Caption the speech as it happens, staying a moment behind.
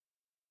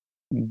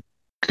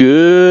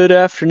Good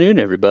afternoon,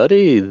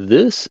 everybody.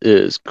 This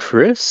is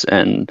Chris,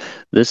 and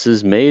this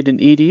is Made in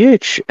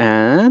EDH,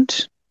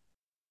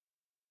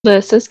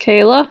 This is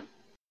Kayla.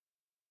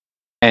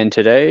 and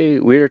today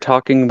we're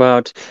talking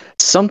about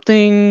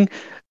something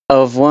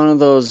of one of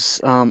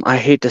those, I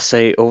hate to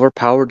say,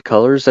 overpowered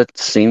colors that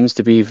seems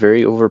to be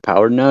very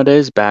overpowered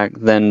nowadays, back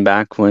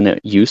when it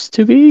used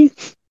to be.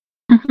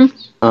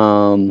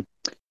 Um,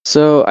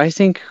 so I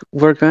think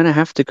we're gonna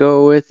have to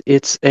go with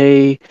it's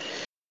a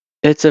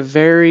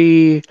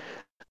very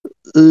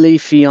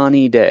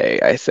leafy day,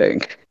 I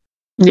think.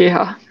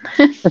 Yeah.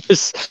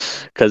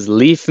 Because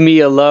leave me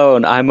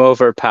alone, I'm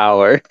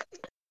overpowered.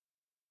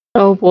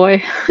 Oh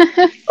boy.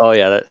 Oh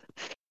yeah,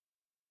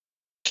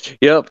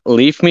 yep,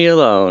 leave me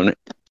alone.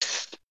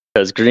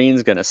 Because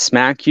green's gonna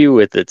smack you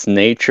with its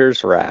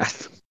nature's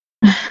wrath.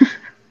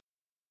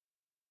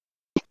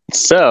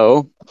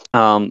 So,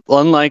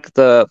 unlike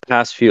the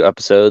past few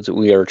episodes,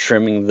 we are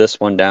trimming this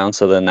one down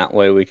so then that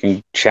way we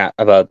can chat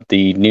about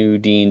the new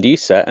D&D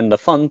set and the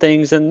fun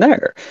things in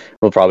there.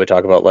 We'll probably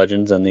talk about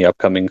Legends and the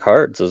upcoming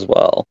cards as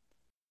well.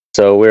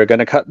 So we're going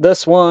to cut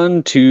this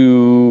one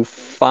to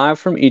 5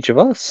 from each of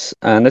us,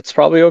 and it's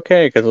probably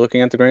okay because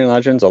looking at the Green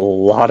Legends, a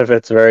lot of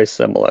it's very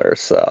similar.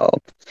 So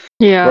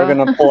we're Yeah.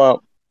 going to pull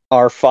out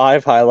our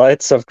 5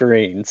 highlights of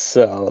green.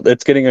 So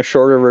it's getting a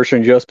shorter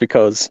version just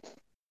because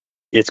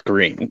it's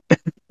green.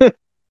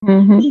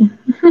 hmm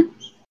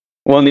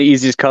One of the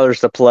easiest colors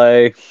to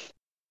play,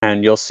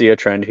 and you'll see a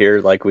trend here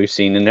like we've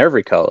seen in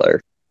every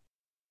color.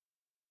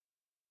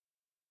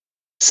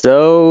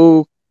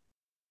 So,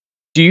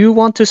 do you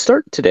want to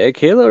start today,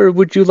 Kayla, or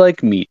would you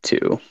like me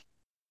to?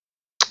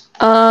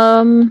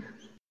 Um,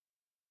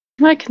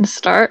 I can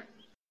start.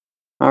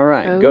 All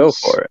right, go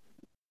for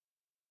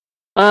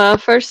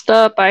it. First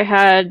up, I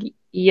had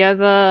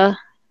Yeva,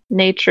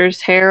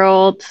 Nature's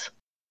Herald.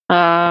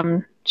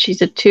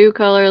 She's a 2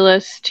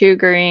 colorless, 2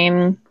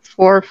 green,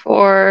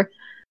 4/4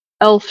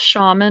 elf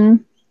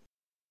shaman.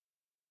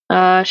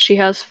 She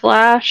has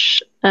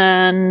flash,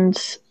 and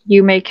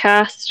you may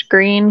cast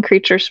green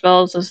creature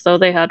spells as though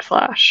they had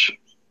flash.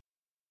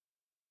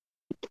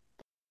 Wow.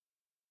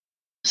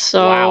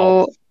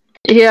 So,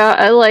 yeah,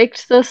 I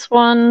liked this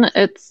one.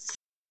 It's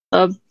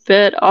a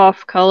bit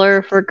off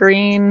color for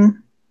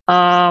green.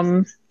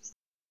 Um,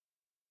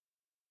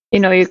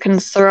 you can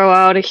throw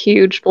out a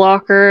huge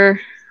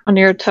blocker on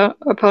your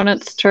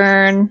opponent's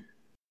turn.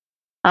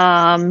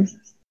 Um,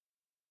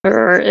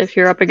 or if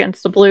you're up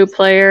against a blue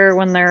player,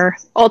 when they're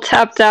all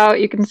tapped out,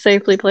 you can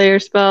safely play your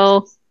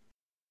spell.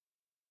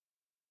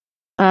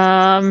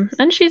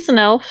 And she's an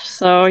elf,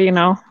 so,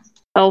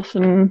 elf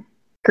and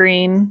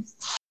green.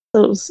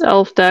 Those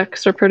elf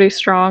decks are pretty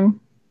strong.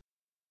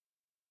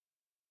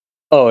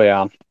 Oh,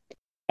 yeah.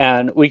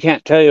 And we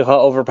can't tell you how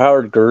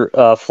overpowered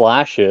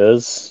Flash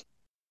is.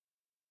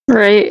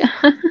 Right.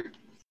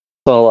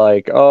 So,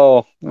 like,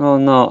 oh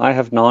no, I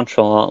have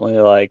nonchalantly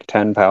like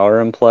 10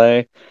 power in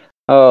play.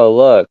 Oh,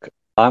 look,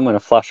 I'm gonna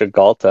flash a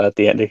Galta at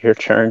the end of your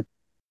turn.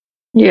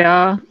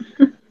 Yeah.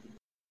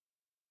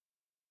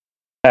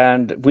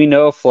 And we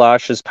know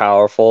Flash is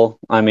powerful.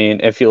 I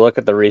mean, if you look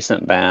at the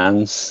recent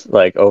bans,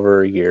 like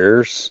over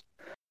years,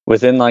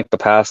 within like the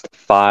past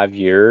 5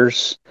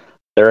 years,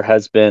 there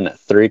has been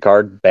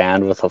 3-card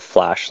banned with a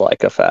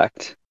Flash-like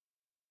effect.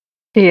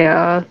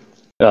 Yeah.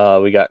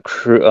 We got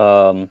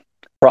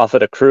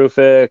Prophet of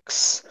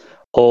Krufix,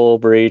 Hull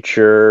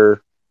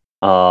Breacher,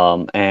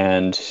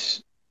 and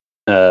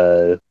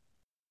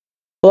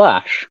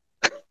Flash.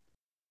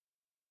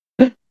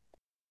 And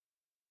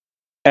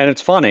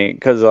it's funny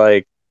because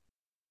like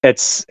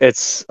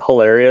it's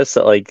hilarious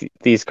that like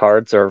these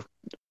cards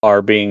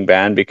are being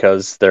banned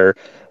because they're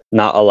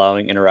not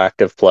allowing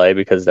interactive play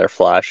because they're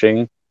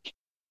flashing.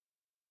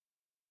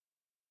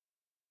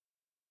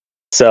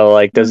 So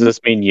like, does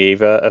this mean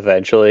Yeva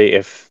eventually,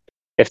 if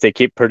they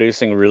keep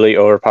producing really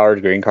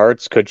overpowered green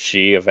cards, could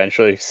she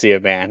eventually see a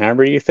ban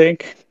hammer, you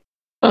think?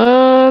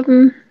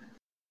 Um,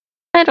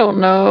 I don't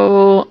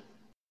know.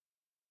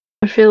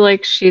 I feel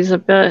like she's a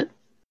bit.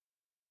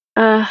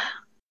 I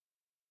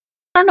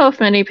don't know if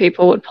many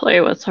people would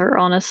play with her,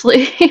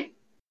 honestly.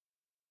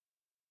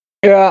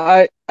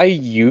 Yeah, I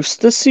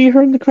used to see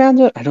her in the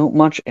Command. I don't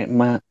much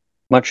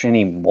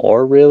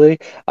anymore, really.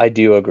 I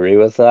do agree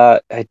with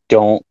that.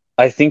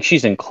 I think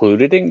she's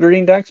included in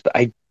green decks, but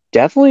I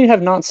definitely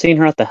have not seen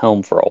her at the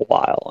helm for a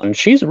while, and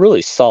she's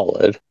really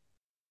solid.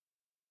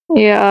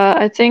 Yeah,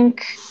 I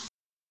think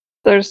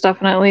there's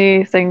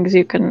definitely things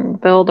you can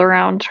build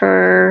around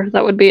her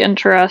that would be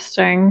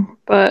interesting,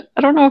 but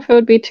I don't know if it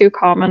would be too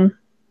common.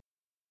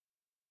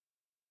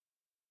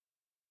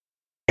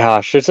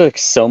 Gosh, there's like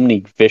so many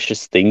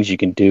vicious things you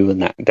can do in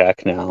that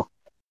deck now.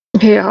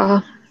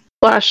 Yeah.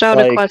 Flash out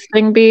a Like,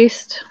 questing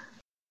beast.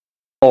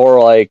 or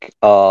like,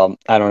 I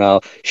don't know.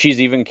 She's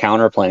even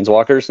counter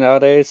planeswalkers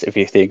nowadays. If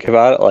you think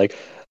about it, like,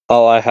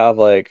 oh, I have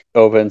like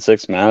open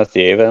 6 mana with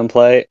the Ava in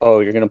play.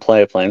 Oh, you're gonna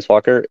play a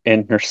planeswalker.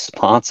 In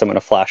response, I'm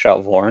gonna flash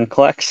out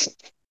Vorinclex.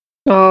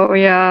 Oh,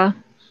 yeah.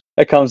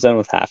 It comes in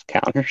with half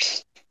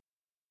counters.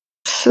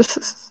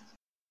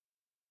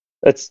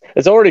 It's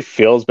already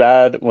feels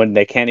bad when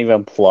they can't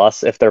even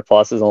plus. If their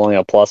plus is only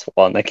a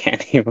 +1, they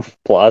can't even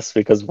plus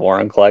because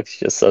Vorinclex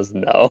just says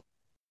no.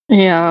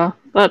 Yeah,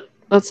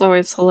 that's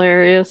always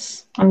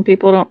hilarious when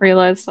people don't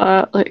realize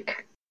that.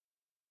 Like,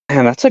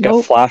 Man, that's like a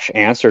nope. flash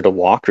answer to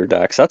Walker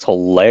decks. That's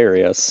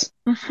hilarious.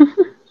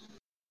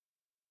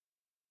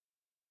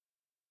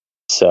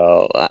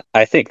 So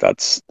I think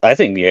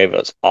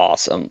Yeva's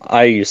awesome.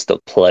 I used to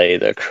play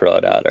the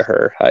crud out of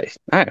her. I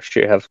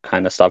actually have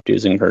kind of stopped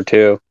using her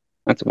too.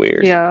 That's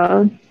weird.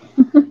 Yeah.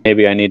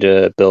 Maybe I need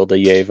to build a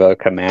Yeva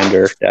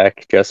commander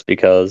deck just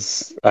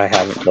because I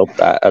haven't built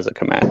that as a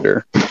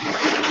commander.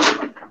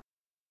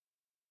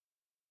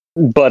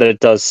 But it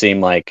does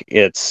seem like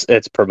it's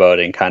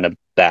promoting kind of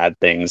bad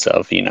things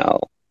of,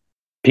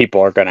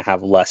 people are going to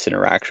have less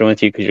interaction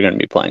with you because you're going to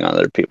be playing on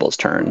other people's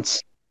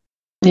turns.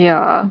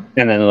 Yeah.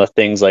 And then with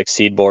things like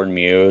Seedborn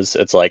Muse,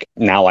 it's like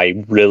now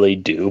I really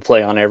do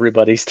play on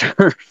everybody's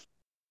turn.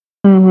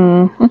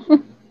 Mm-hmm.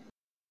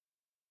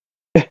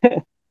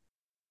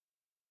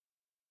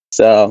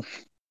 So,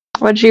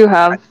 What'd you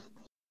have?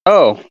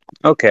 oh,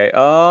 okay.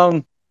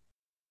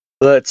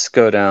 Let's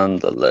go down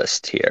the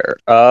list here.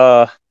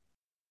 I'm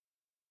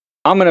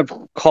gonna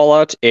call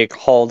out a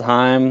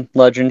Kaldheim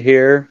legend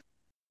here.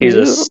 He's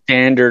a Ooh.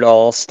 standard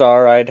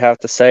all-star, I'd have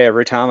to say.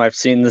 Every time I've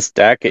seen this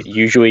deck, it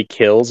usually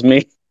kills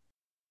me.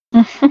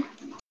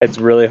 It's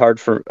really hard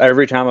for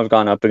every time I've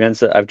gone up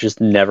against it. I've just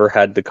never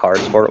had the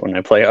cards for it when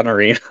I play on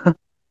Arena.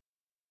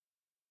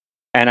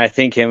 And I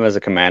think him as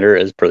a commander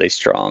is pretty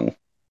strong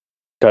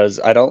because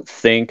I don't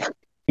think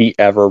he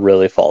ever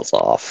really falls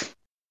off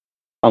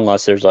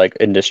unless there's like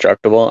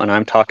indestructible. And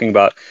I'm talking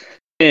about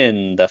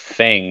in the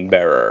Fang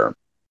Bearer,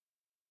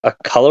 a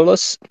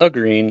colorless, a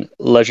green,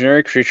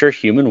 legendary creature,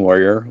 human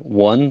warrior,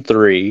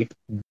 1/3,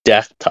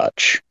 death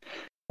touch.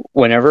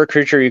 Whenever a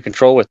creature you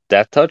control with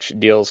death touch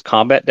deals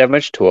combat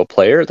damage to a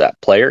player, that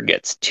player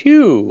gets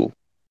 2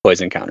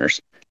 poison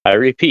counters. I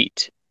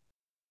repeat,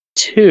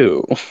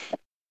 2.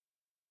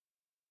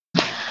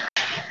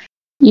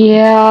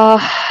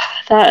 Yeah,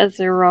 that is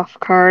a rough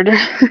card.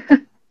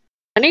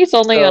 And he's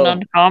only an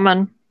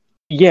uncommon.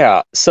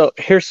 Yeah, so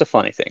here's the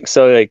funny thing.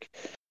 So, like,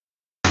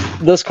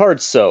 this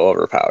card's so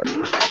overpowered,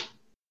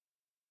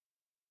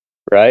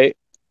 right?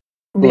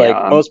 Like,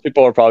 Yeah. most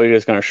people are probably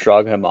just going to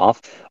shrug him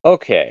off.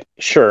 Okay,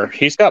 sure.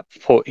 He's got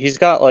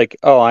like,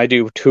 oh, I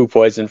do 2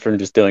 poison from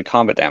just dealing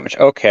combat damage.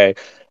 Okay,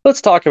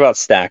 let's talk about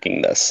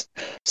stacking this.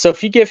 So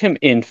if you give him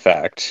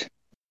Infect,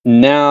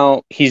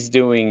 now he's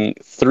doing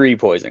 3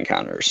 poison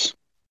counters.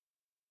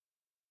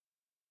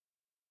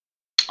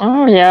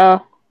 Oh, yeah.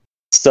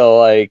 So,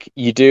 like,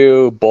 you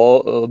do Bow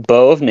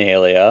of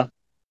Nalia,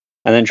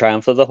 and then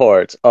Triumph of the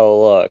Hordes.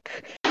 Oh, look.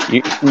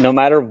 No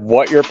matter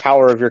what your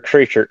power of your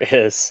creature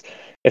is,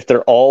 if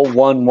they're all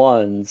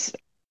 1/1s,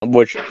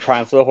 which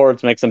Triumph of the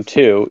Hordes makes them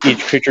 2,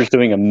 each creature's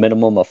doing a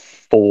minimum of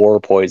 4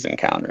 poison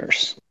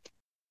counters.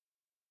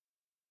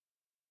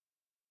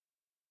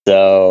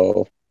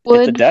 So, it's a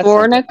Would death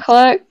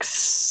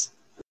sentence.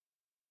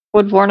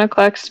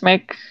 Vornaclex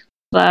make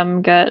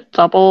them get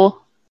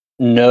double?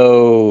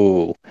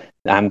 No.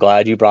 I'm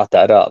glad you brought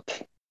that up.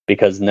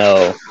 Because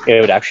no,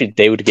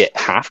 they would get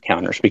half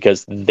counters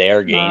because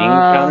they're gaining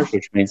counters,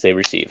 which means they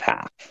receive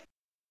half.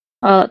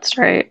 Oh, that's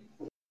right.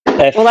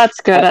 Well, that's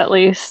good at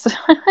least.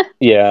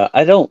 Yeah,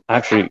 I don't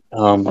actually.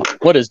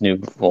 What is New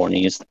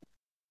Vorn's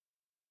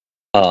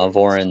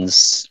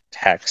Voron's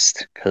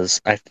text?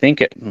 Because I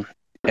think it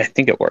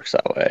works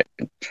that way.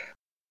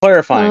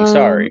 Clarifying,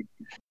 sorry.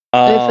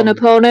 If an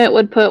opponent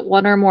would put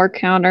 1 or more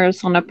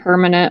counters on a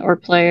permanent or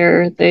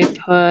player, they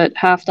put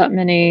half that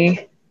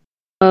many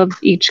of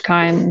each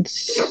kind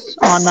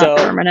on that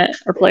permanent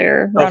or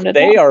player. If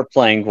they are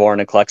playing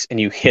Vornaclex and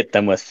you hit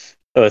them with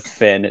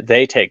Finn,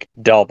 they take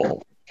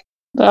double.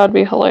 That would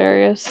be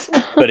hilarious.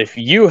 But if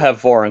you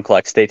have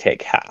Vorinclex, they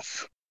take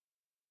half.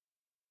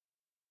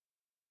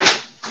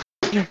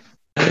 I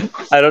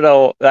don't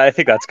know. I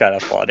think that's kind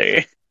of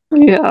funny.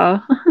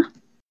 Yeah.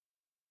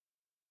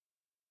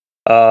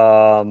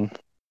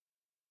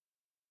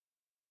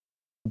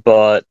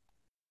 But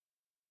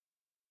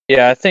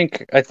yeah, I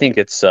think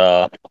it's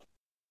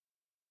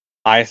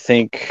I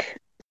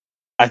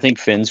think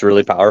Finn's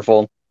really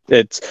powerful.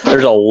 There's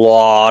a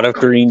lot of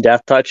green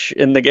death touch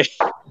in the game.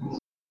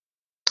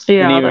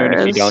 Yeah, and even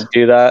if you don't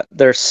do that,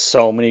 there's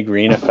so many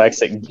green effects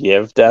that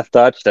give death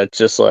touch that's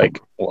just like,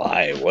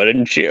 why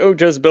wouldn't you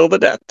just build a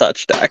death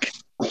touch deck?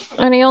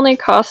 And he only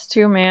costs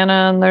 2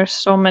 mana, and there's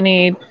so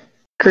many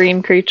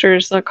green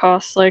creatures that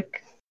cost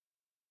like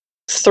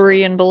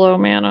 3 and below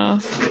mana.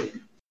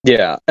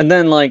 Yeah, and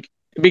then like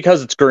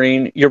because it's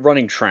green, you're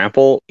running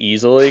trample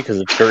easily because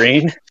it's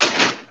green.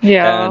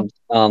 Yeah.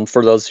 And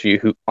for those of you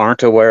who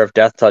aren't aware of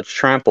death touch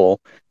trample,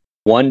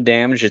 1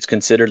 damage is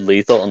considered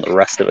lethal, and the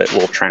rest of it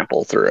will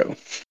trample through.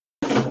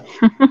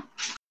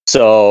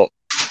 So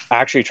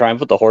actually, Triumph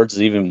with the Hordes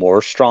is even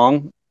more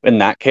strong in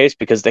that case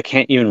because they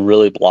can't even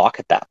really block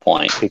at that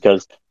point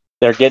because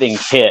they're getting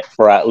hit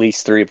for at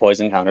least 3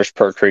 poison counters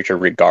per creature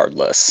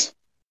regardless.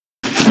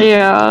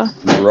 Yeah.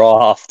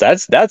 Rough.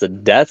 That's a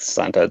death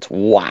sentence.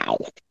 Wow.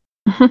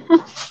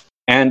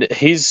 And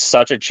he's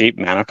such a cheap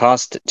mana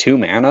cost, 2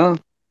 mana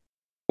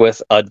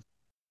with a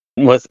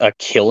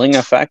killing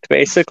effect.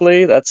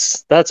 Basically,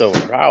 that's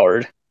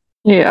overpowered.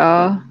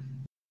 Yeah.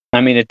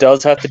 I mean, it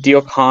does have to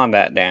deal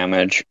combat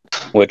damage,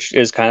 which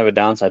is kind of a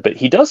downside. But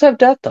he does have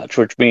Death Touch,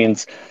 which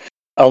means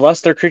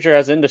unless their creature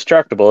has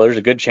indestructible, there's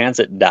a good chance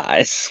it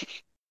dies.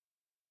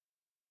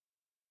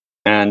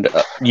 And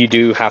you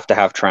do have to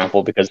have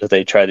trample, because if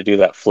they try to do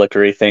that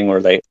flickery thing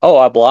where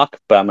I block,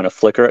 but I'm going to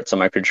flicker it so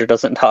my creature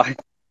doesn't die.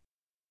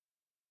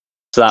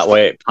 So that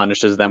way it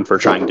punishes them for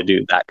trying to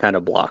do that kind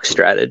of block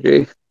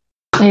strategy.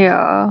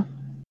 Yeah.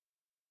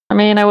 I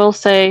mean, I will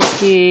say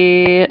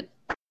he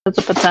has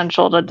the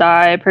potential to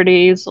die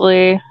pretty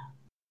easily.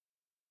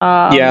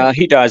 Yeah,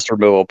 he dies to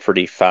removal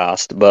pretty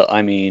fast, but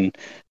I mean,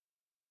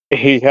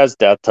 he has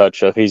Death Touch,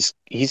 so he's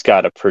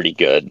got a pretty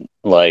good,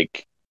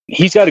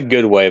 he's got a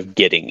good way of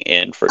getting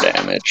in for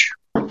damage.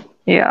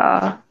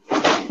 Yeah.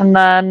 And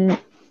then,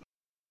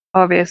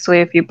 obviously,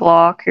 if you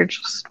block, you're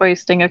just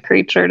wasting a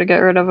creature to get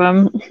rid of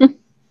him.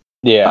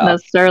 Yeah. Not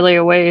necessarily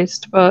a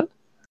waste, but...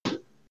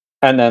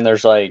 And then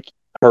there's,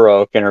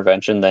 Heroic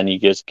Intervention, then you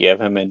just give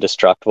him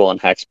Indestructible and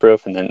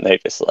Hexproof, and then they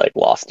just,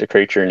 lost a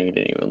creature and you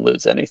didn't even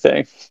lose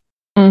anything.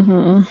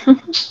 Mm-hmm.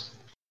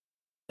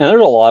 And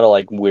there's a lot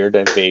of weird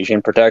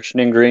evasion protection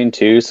in green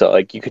too, so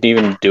you could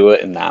even do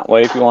it in that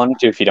way if you wanted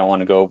to, if you don't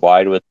want to go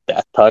wide with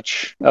Death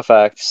Touch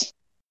effects.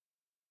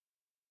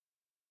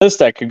 This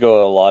deck could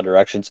go a lot of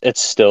directions. It's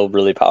still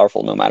really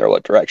powerful no matter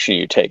what direction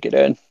you take it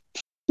in.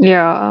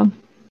 Yeah.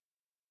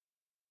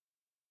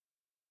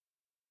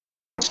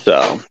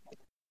 So,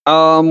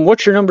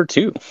 what's your number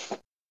 2?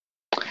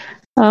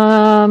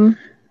 I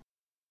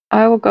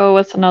will go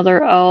with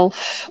another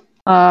elf.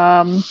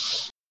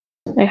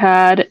 They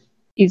had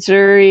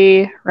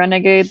Izuri,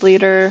 Renegade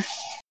Leader.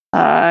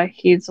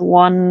 He's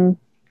 1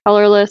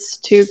 colorless,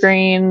 2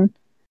 green,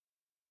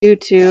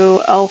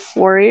 2/2 elf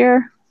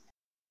warrior.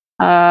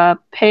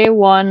 Pay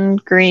 1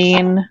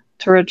 green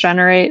to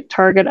regenerate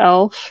target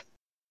elf.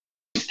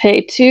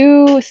 Pay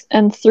 2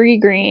 and 3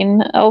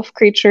 green. Elf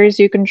creatures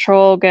you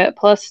control get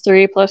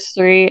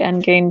 +3/+3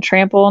 and gain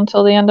trample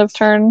until the end of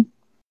turn.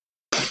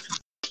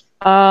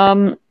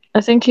 I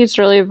think he's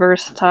really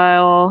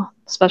versatile,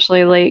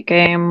 especially late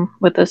game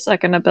with the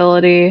second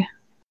ability.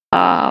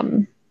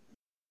 And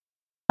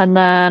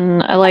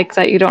then I like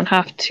that you don't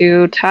have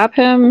to tap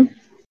him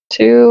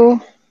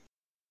to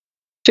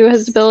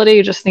his ability,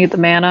 you just need the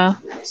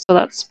mana, so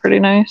that's pretty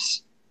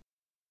nice.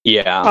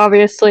 Yeah.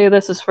 Obviously,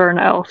 this is for an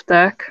elf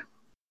deck.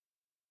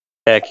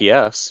 Heck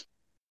yes.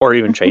 Or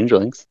even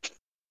changelings.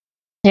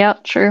 Yeah,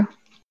 true.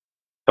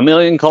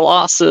 Chameleon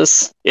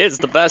Colossus is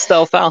the best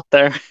elf out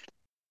there.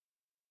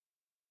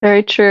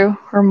 Very true.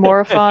 Or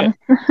more fun.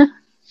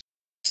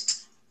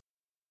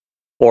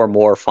 Or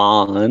more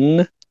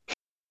fun.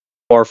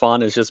 More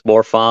fun is just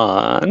more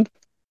fun.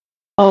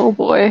 Oh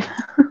boy.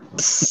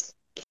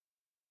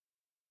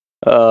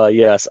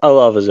 Yes, I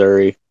love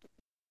Azuri.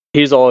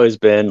 He's always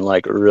been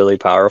really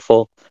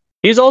powerful.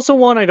 He's also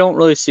one I don't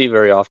really see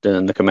very often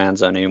in the command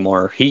zone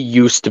anymore. He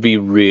used to be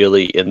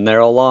really in there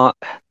a lot.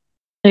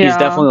 Yeah. He's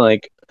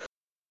definitely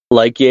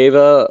like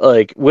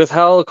Yeva, with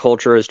how the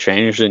culture has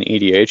changed in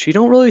EDH, you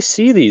don't really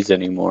see these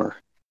anymore.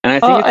 And I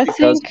think it's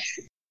because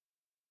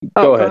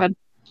Go ahead.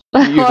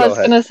 You I was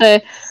gonna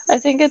say, I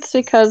think it's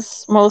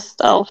because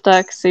most elf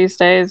decks these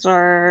days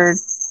are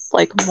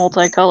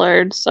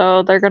multicolored,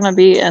 so they're gonna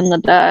be in the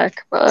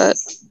deck, but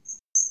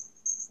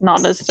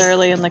not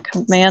necessarily in the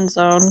command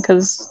zone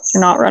because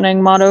you're not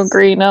running mono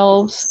green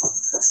elves.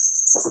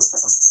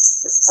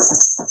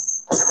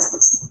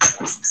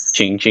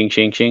 Ching, ching,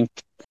 ching, ching.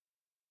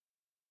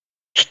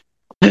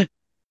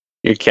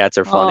 Your cats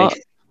are funny.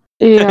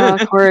 Yeah,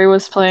 Corey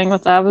was playing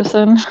with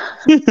Avison.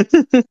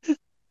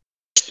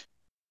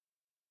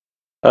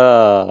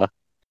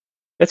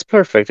 It's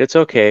perfect. It's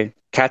okay.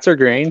 Cats are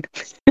green.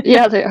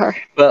 Yeah, they are.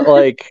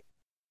 But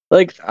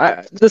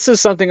this is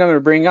something I'm going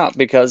to bring up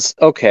because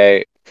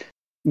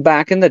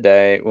back in the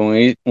day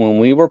when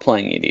we were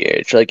playing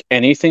EDH,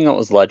 anything that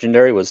was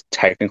legendary was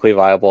technically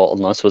viable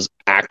unless it was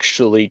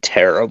actually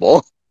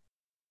terrible.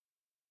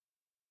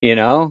 You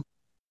know?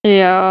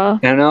 Yeah.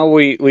 And now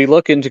we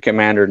look into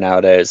Commander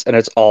nowadays, and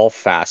it's all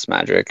fast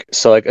magic.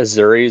 So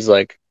Azuri's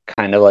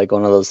kind of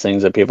one of those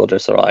things that people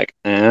just are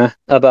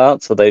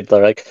about. So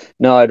they're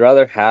no, I'd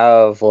rather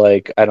have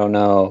I don't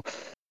know,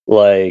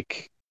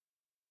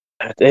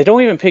 they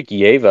don't even pick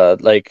Yeva.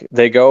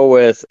 They go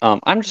with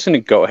I'm just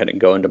gonna go ahead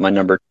and go into my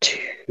number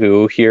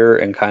 2 here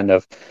and kind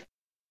of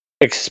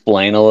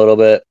explain a little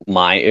bit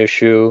my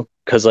issue.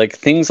 Because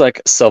things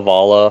like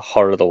Savala,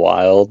 Heart of the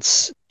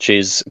Wilds,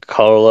 she's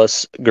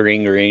colorless,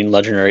 green,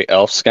 legendary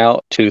elf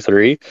scout,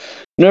 2/3.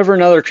 Whenever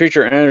another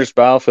creature enters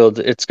battlefield,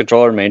 its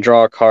controller may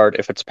draw a card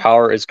if its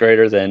power is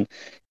greater than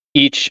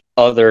each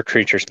other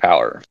creature's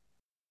power.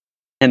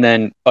 And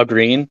then a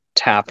green,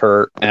 tap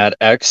her, add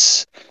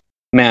X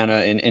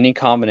mana in any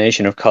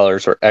combination of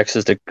colors where X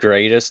is the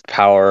greatest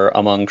power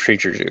among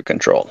creatures you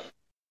control.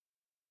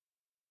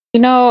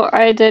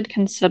 I did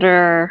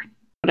consider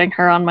putting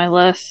her on my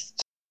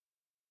list,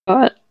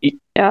 but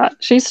yeah,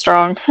 she's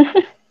strong.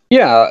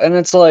 Yeah, and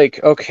it's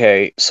like,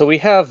 okay, so we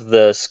have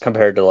this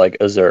compared to like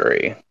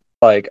Azuri.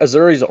 Like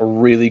Azuri's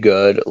really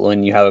good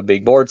when you have a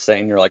big board state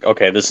and you're like,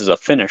 okay, this is a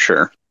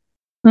finisher.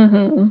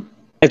 Mm-hmm.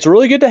 It's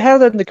really good to have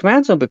that in the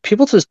command zone, but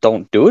people just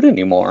don't do it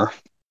anymore.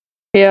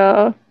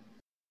 Yeah.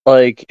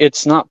 Like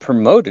it's not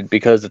promoted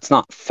because it's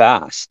not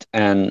fast,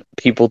 and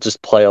people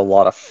just play a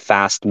lot of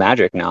fast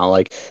magic now.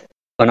 Like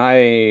when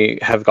I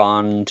have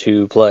gone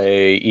to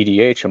play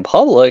EDH in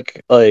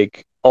public,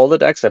 like all the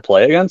decks I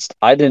play against,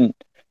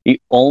 the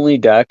only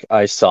deck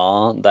I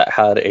saw that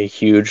had a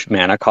huge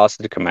mana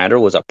costed commander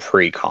was a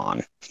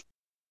precon.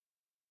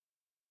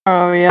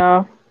 Oh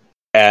yeah.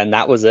 And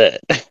that was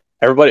it.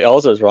 Everybody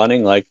else was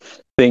running like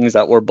things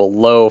that were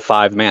below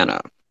 5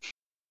 mana.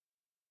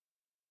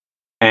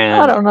 I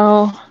And don't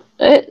know.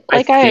 I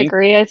I think,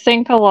 agree. I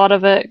think a lot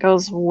of it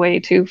goes way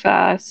too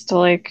fast.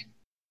 Like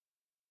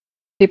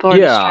people are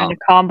just trying yeah, to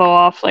combo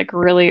off like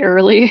really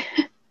early.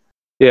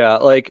 yeah,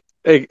 like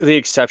the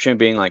exception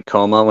being like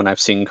Coma. When I've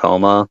seen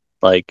Coma,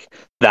 like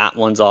that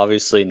one's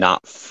obviously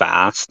not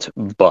fast,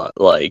 but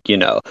like,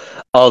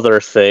 other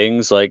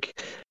things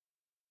like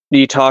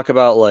you talk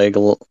about like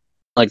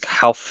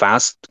how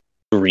fast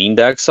green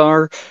decks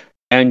are,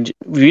 and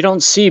we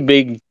don't see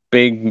big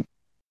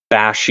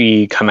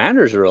bashy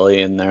commanders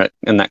really in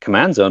that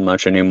command zone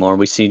much anymore.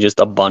 We see just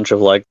a bunch of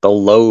like the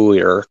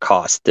lower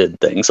costed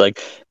things.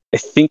 Like I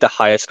think the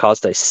highest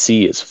cost I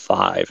see is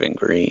 5 in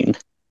green.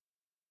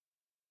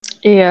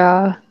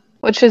 Yeah,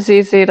 which is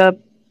easy to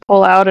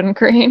pull out in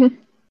green.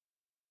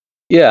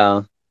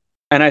 Yeah.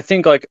 And I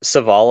think like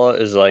Savala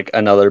is like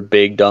another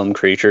big dumb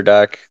creature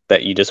deck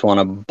that you just want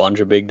a bunch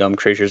of big dumb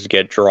creatures to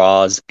get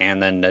draws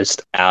and then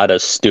just add a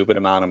stupid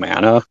amount of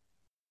mana.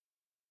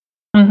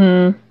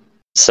 Mm-hmm.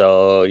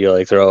 So you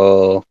like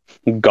throw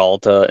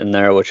Galta in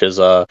there, which is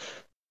a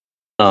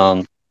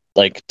um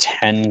like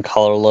 10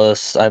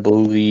 colorless, I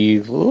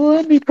believe.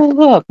 Let me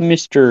pull up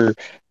Mr.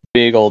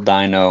 Big Old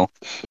Dino.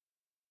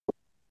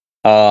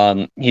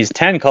 He's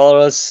 10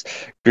 colorless,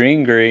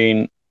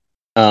 green,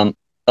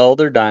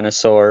 Elder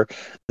Dinosaur.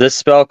 This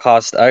spell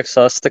costs X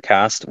less to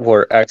cast,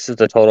 where X is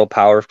the total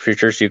power of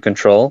creatures you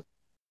control.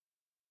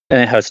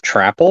 And it has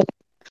Trample,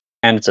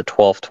 and it's a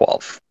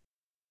 12/12.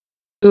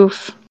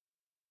 Oof.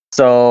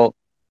 So,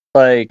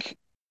 like,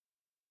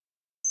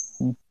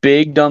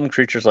 big dumb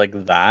creatures like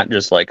that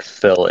just like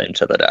fill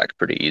into the deck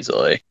pretty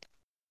easily.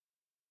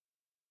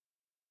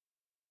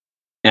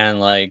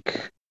 And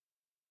like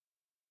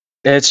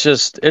it's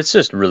just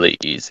really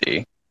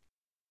easy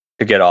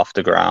to get off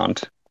the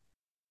ground.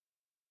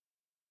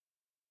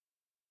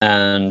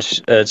 And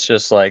it's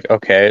just like,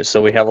 okay,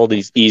 so we have all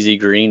these easy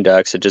green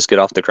decks that just get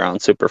off the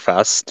ground super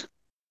fast.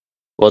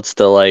 What's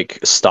to like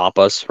stop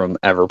us from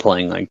ever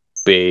playing like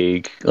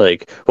big,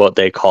 like what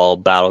they call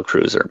battle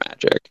cruiser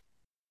magic?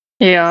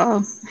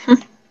 Yeah.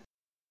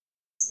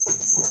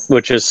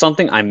 Which is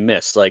something I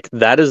miss. Like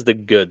that is the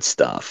good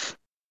stuff.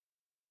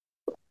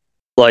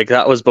 Like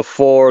that was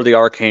before the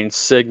Arcane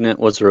Signet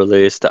was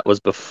released. That was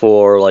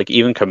before like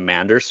even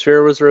Commander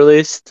Sphere was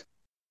released.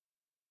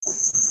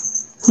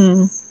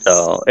 Hmm.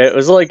 So it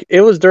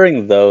was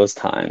during those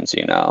times,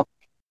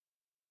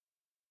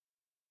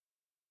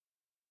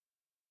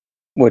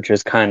 which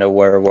is kind of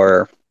where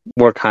we're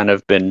kind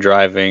of been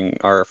driving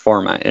our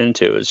format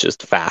into is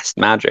just fast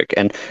magic.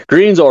 And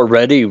green's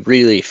already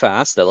really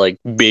fast that like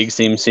big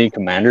CMC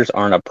commanders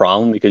aren't a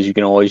problem because you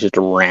can always just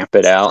ramp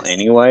it out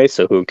anyway,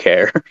 so who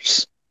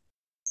cares?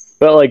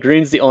 But like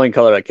green's the only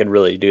color that can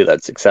really do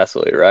that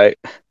successfully, right?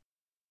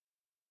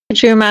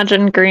 Could you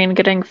imagine green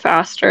getting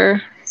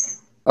faster?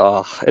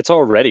 Oh, it's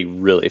already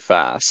really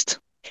fast.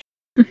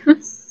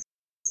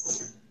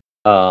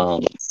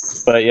 Um,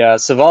 but yeah,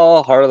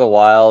 Saval, Heart of the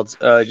Wilds,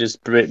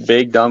 just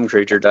big dumb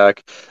creature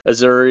deck.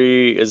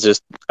 Azuri is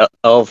just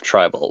elf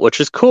tribal, which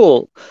is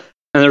cool,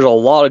 and there's a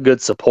lot of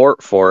good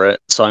support for it.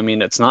 So I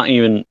mean, it's not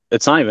even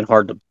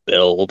hard to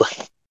build.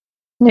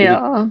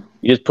 Yeah.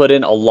 You just put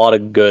in a lot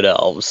of good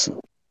elves,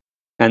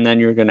 and then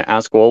you're gonna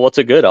ask, well, what's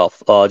a good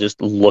elf?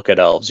 Just look at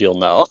elves, you'll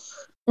know.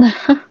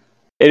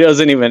 It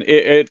doesn't even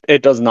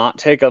it does not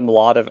take a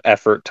lot of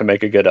effort to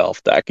make a good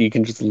elf deck. You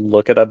can just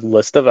look at a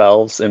list of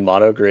elves in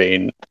mono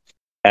green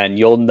and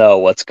you'll know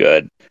what's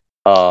good.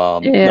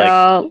 Like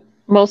Yeah.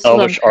 Most of them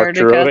Elvish pair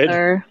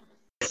Archdruid.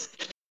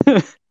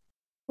 together.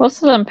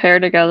 Most of them pair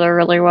together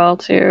really well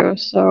too,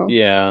 so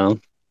Yeah.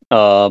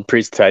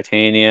 Priest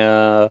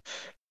Titania,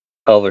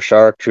 Elvish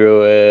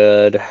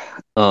Archdruid,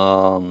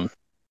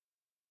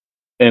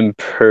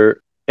 Imper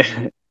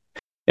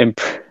Imp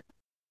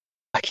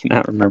I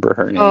cannot remember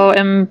her name. oh,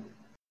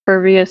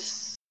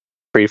 impervious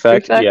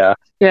Prefect, prefect. yeah.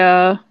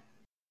 Yeah.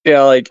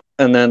 Yeah, like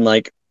and then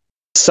like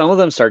some of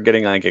them start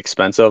getting like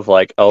expensive,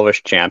 like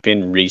Elvish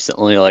Champion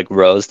recently like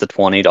rose to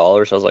 $20.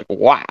 I was like,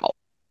 wow,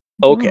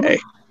 okay.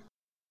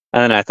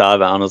 And then I thought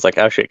about it and was like,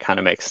 actually, it kind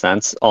of makes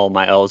sense. All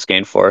my elves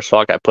gain Forest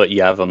Walk. I put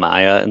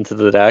Yavimaya into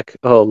the deck.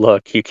 Oh,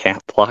 look, you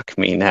can't block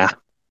me now.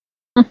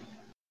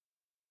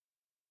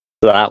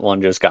 That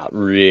one just got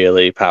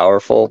really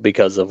powerful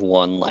because of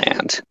one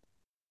land.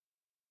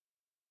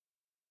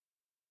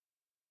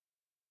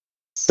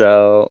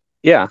 So,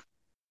 yeah.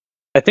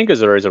 I think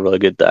Azuri's a really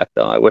good deck,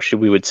 though. I wish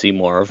we would see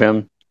more of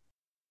him.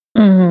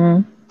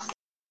 Mm-hmm.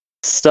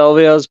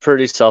 Stelvio's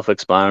pretty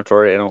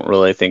self-explanatory. I don't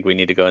really think we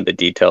need to go into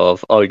detail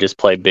of, you just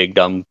play big,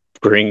 dumb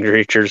green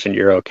creatures and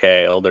you're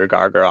okay. Elder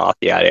Gargaroth,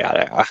 yada,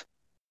 yada, yada.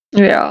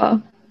 Yeah.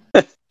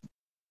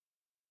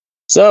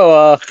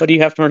 So, what do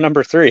you have for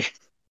number 3?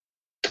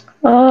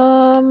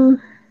 Man,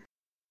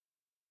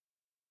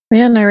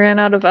 I ran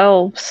out of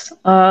elves.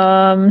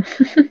 I'm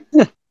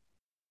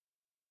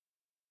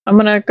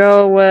gonna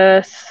go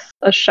with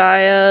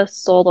Ashaya,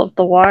 Soul of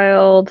the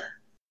Wild.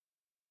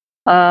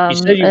 You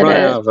said you It run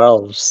is. out of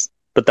elves,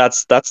 but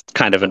that's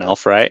kind of an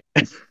elf, right?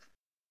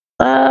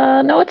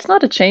 No, it's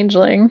not a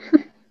changeling.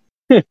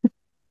 It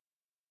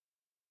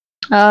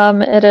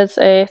is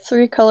a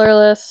 3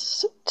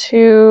 colorless,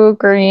 2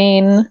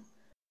 green,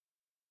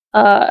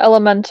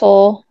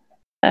 elemental,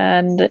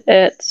 and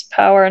its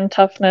power and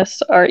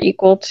toughness are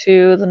equal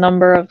to the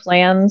number of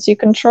lands you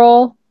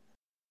control.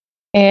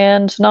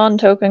 And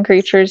non-token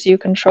creatures you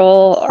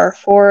control are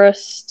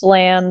forest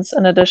lands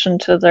in addition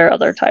to their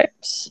other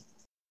types.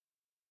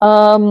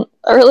 I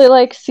really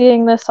like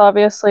seeing this,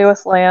 obviously,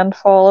 with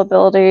landfall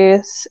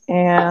abilities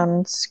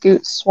and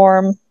Scoot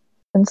Swarm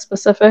in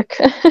specific.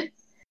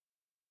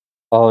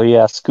 Oh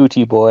yeah,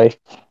 Scooty boy.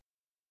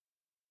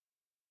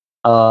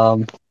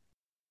 Um,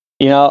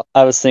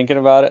 I was thinking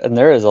about it, and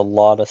there is a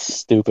lot of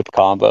stupid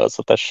combos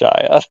with the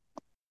Shia.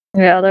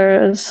 Yeah,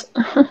 there is.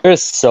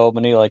 There's so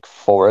many like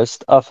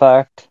forest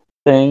effect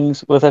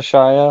things with a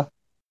Shia,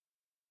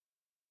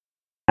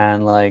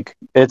 and like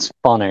it's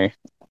funny.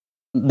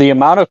 The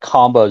amount of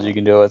combos you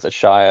can do with a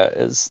Shia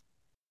is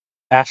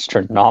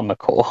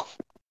astronomical.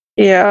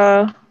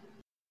 Yeah,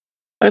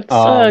 it's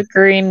a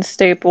green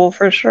staple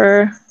for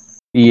sure.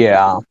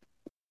 Yeah.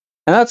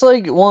 And that's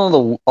like one of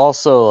the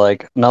also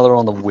like another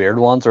one of the weird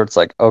ones where it's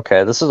like,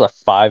 okay, this is a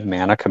 5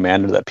 mana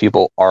commander that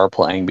people are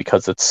playing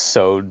because it's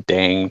so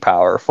dang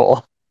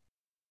powerful.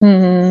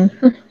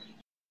 Mm-hmm.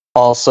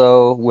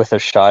 Also, with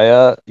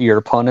Ashaya, your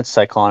opponent's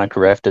Cyclonic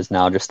Rift is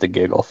now just a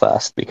giggle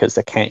fest because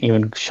they can't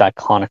even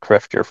Cyclonic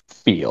Rift your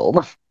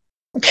field.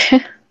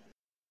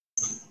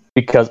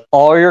 Because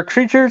all your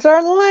creatures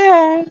are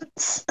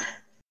lands!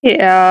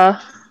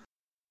 Yeah.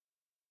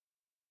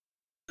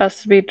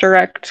 Has to be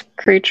direct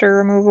creature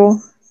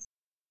removal.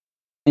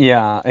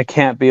 Yeah, it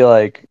can't be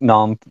like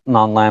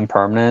non-land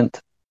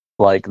permanent.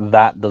 Like,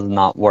 that does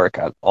not work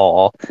at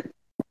all.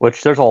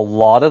 Which there's a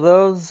lot of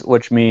those,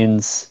 which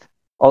means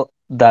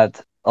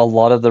that a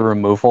lot of the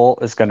removal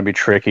is going to be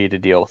tricky to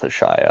deal with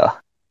Ashaya.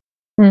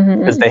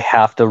 Because they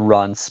have to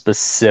run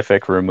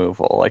specific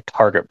removal, like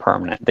target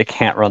permanent. They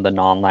can't run the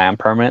non-land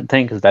permanent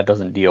thing because that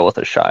doesn't deal with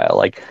Ashaya.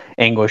 Like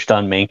Anguished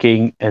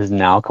Unmaking is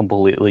now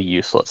completely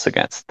useless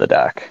against the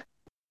deck.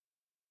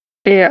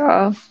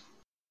 Yeah.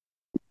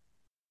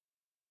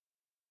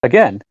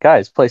 Again,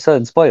 guys, play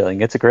Sudden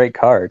Spoiling. It's a great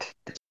card.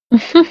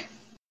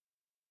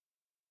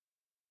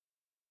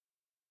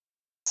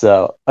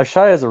 So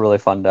Ashaya is a really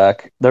fun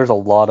deck. There's a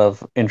lot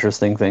of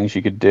interesting things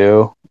you could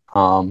do.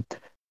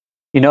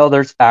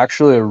 There's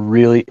actually a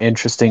really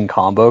interesting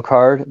combo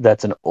card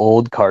that's an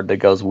old card that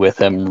goes with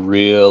him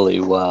really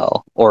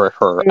well. Or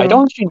her. I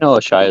don't actually know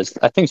Ashaya's.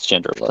 I think it's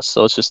genderless,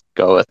 so let's just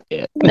go with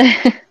it.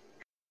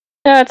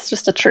 Yeah, it's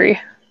just a tree.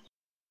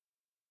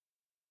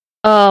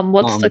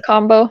 What's the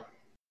combo?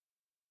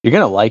 You're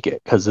gonna like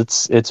it because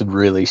it's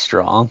really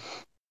strong.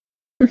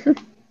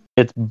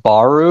 It's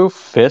Baru,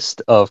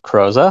 Fist of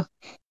Kroza.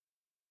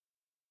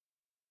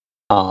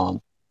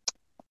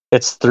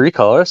 It's 3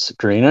 colors,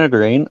 green and a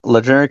green,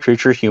 legendary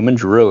creature, human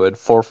druid,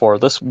 4/4.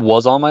 This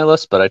was on my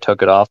list, but I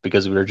took it off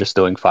because we were just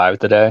doing 5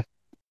 today.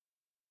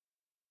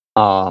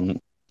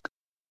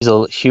 He's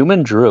a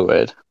human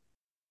druid.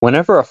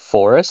 Whenever a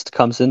forest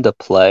comes into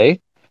play,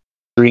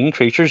 green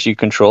creatures you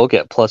control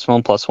get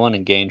 +1/+1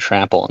 and gain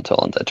trample until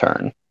end of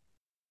turn.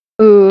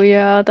 Ooh,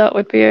 yeah, that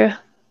would be a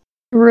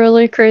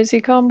really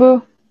crazy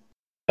combo.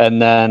 And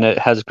then it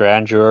has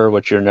Grandeur,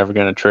 which you're never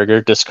going to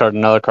trigger. Discard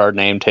another card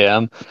named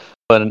him.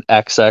 Put an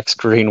XX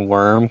green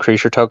worm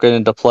creature token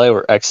into play,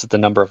 where X is the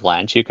number of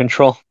lands you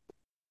control.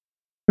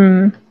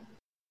 Mm.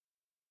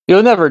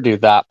 You'll never do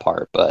that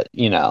part, but,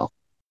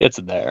 it's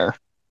there.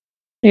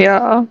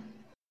 Yeah.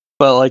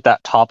 But like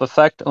that top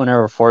effect,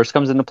 whenever a forest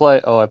comes into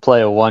play, I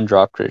play a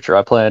 1-drop creature.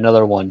 I play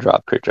another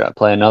 1-drop creature. I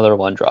play another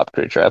 1-drop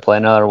creature. I play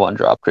another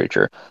 1-drop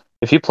creature.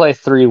 If you play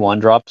 3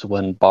 1-drops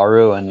when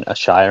Baru and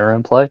Ashaya are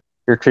in play,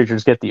 your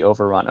creatures get the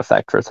overrun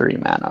effect for 3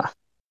 mana.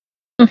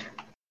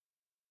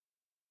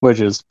 Which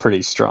is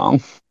pretty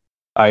strong,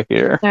 I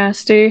hear.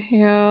 Nasty,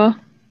 yeah.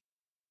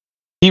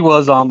 He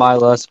was on my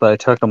list, but I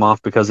took him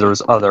off because there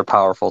was other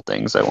powerful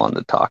things I wanted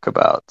to talk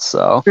about.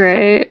 So,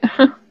 Great.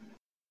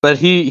 but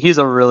he's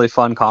a really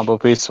fun combo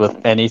piece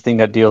with anything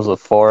that deals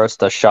with forest,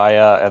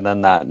 Ashaya, and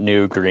then that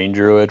new green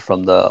druid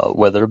from the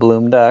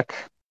Witherbloom deck.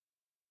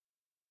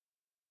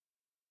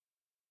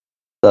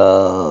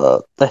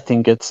 I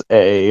think it's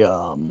a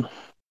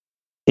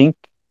think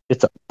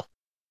it's a.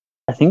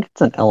 I think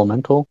it's an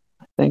elemental.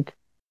 I think.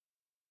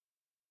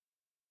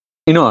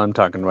 You know what I'm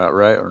talking about,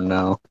 right? Or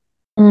no?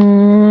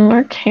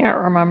 I can't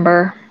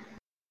remember.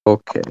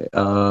 Okay.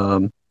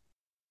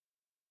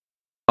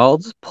 I'll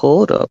just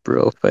pull it up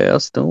real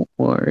fast. Don't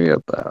worry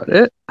about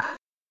it.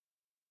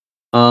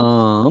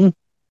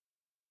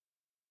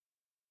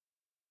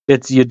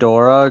 It's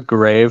Eudora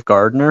Grave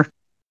Gardener.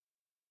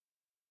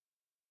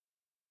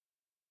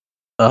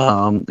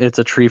 It's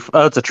a tree.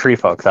 Oh, it's a tree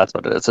folk. That's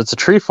what it is. It's a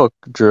tree folk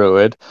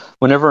druid.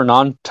 Whenever a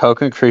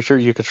non-token creature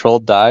you control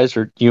dies,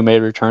 or you may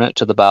return it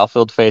to the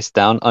battlefield face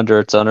down under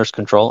its owner's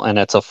control, and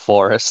it's a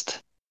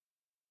forest.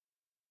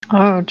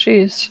 Oh,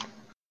 jeez.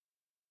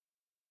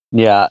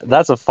 Yeah,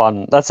 that's a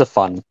fun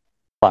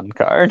fun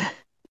card.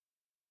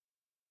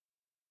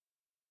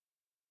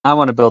 I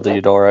want to build a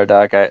Eudora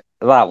deck.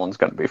 That one's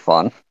gonna be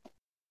fun.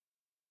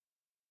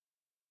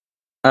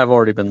 I've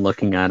already been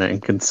looking at it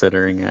and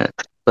considering it,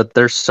 but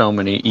there's so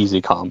many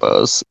easy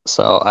combos,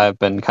 so I've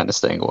been kind of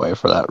staying away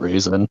for that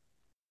reason.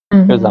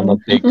 Because I'm a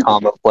big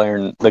combo player,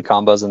 and the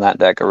combos in that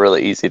deck are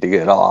really easy to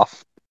get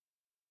off.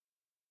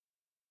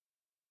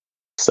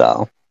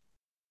 So,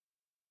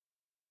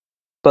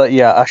 but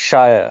yeah,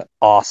 Ashaya,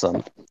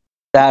 awesome.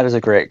 That is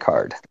a great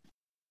card.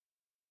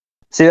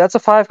 See, that's a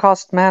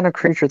 5-cost mana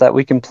creature that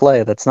we can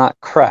play. That's not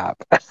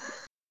crap.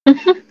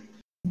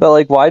 But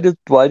like, why do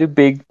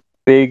big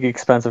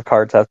expensive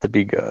cards have to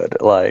be good?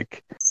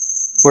 Like,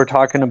 we're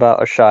talking about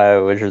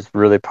Ashaya, which is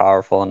really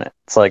powerful, and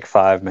it's like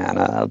 5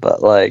 mana.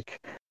 But like,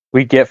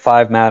 we get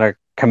 5 mana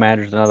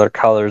commanders in other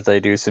colors. They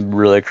do some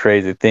really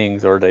crazy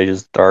things, or they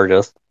just are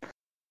just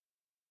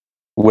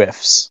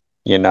whiffs,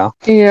 you know?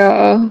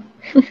 Yeah.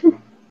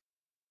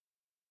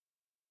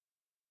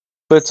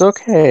 But it's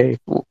okay.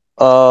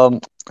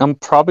 I'm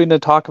probably going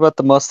to talk about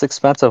the most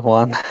expensive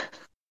one.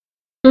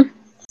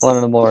 One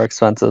of the more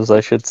expensive, I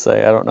should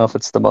say. I don't know if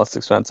it's the most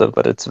expensive,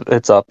 but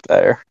it's up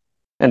there.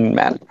 And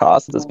mana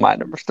cost is my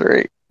number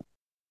 3.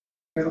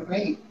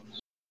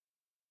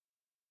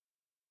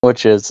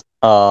 Which is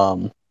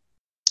Vorinclex,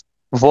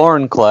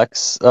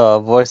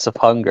 Voice of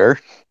Hunger.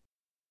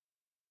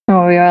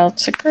 Oh, yeah,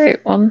 that's a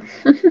great one.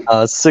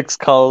 6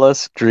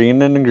 colorless,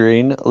 green and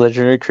green,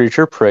 legendary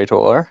creature,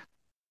 Praetor.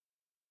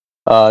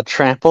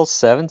 Trample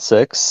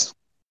 7/6.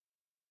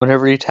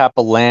 Whenever you tap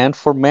a land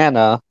for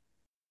mana,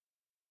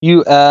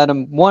 you add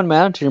 1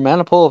 mana to your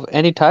mana pool of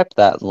any type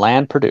that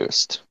land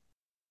produced.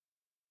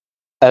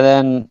 And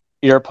then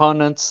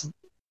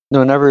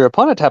whenever your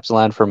opponent taps a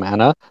land for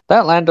mana,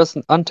 that land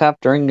doesn't untap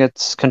during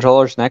its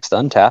controller's next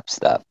untap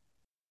step.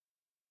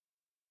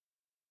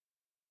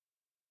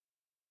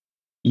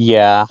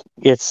 Yeah,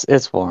 it's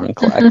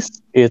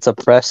Vorinclex. It's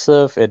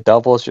oppressive. It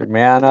doubles your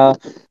mana.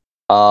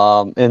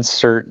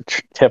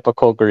 Insert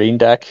typical green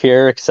deck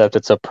here, except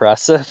it's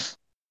oppressive.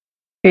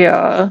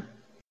 Yeah.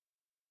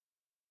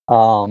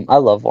 I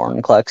love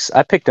Vorinclex.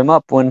 I picked him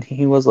up when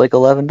he was like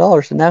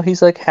 $11, and now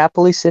he's like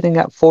happily sitting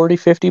at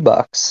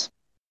 $40-$50.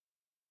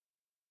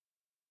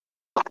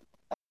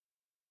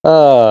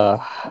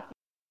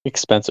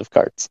 Expensive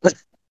cards.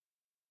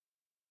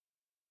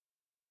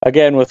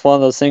 Again, with one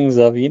of those things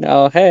of,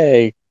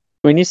 hey,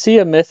 when you see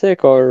a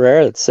mythic or a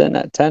rare that's sitting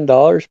at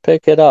 $10,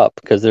 pick it up,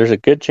 because there's a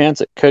good chance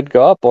it could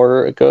go up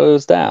or it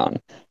goes down.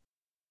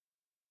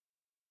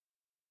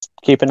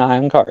 Keep an eye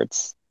on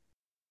cards.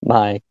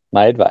 My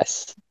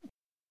advice.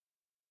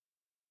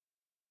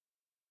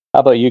 How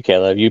about you,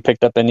 Caleb? You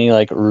picked up any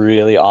like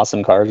really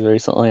awesome cards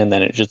recently, and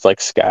then it just like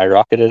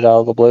skyrocketed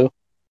out of the blue?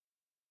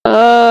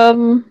 I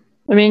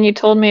mean, you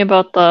told me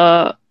about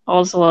the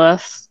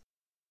Ozolith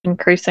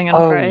increasing in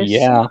price.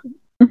 Yeah.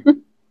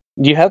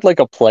 You had like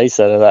a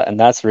playset of that, and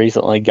that's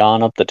recently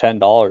gone up to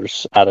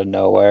 $10 out of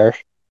nowhere.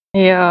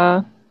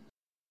 Yeah.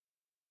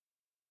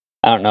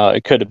 I don't know.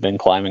 It could have been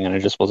climbing, and I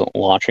just wasn't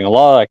watching. A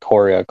lot of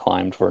Ikoria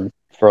climbed for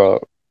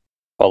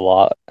a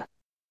lot.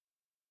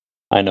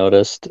 I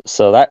noticed.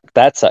 So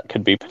that set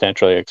could be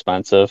potentially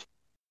expensive.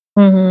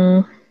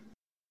 Mm-hmm.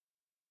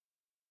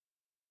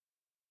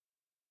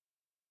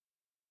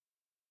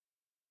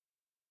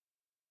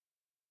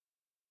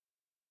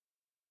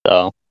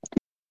 So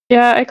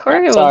Yeah,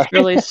 Ikoria was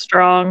really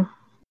strong,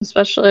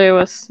 especially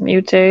with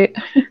Mutate.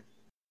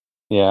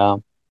 yeah,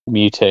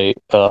 Mutate.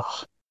 Ugh,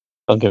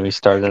 don't get me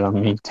started on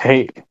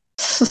Mutate.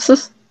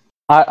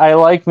 I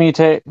like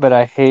Mutate, but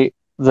I hate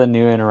the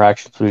new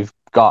interactions we've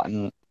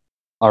gotten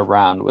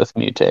around with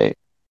Mutate.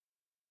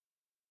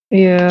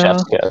 Yeah.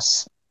 Chef's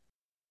kiss.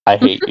 I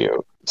hate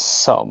you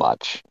so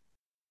much.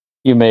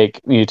 You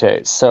make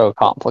Mutate so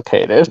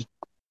complicated.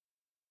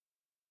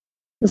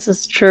 This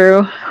is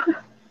true.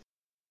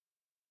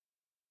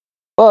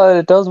 But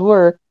it does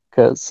work,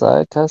 because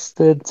I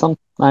tested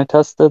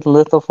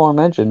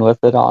Lithoform Engine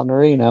with it on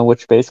Arena,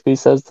 which basically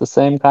says the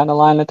same kind of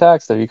line of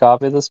text if you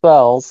copy the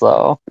spell,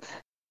 so...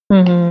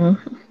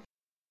 Mm-hmm.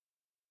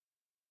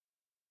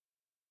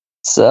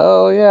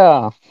 So,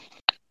 yeah.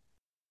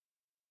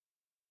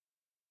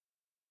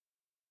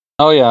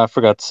 Oh, yeah, I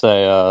forgot to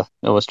say,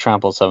 it was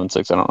Trample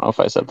 7/6. I don't know if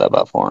I said that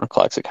about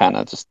Vorinclex. It kind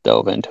of just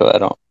dove into it. I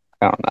don't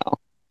know.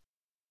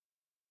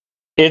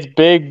 It's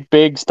big,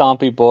 big,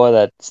 stompy boy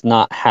that's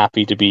not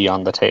happy to be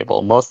on the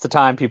table. Most of the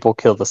time, people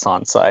kill this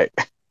on site.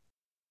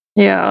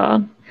 Yeah.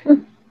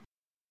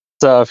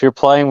 So if you're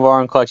playing War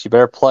and Clutch, you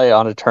better play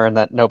on a turn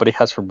that nobody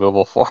has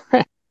removal for.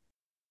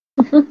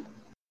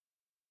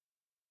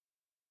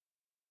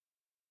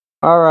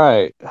 All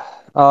right.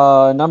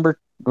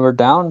 We're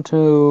down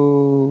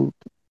to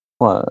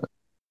what?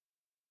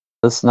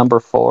 This number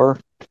 4.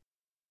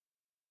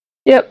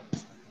 Yep.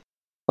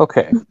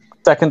 Okay.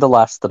 Second to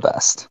last, the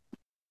best.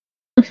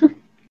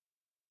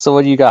 So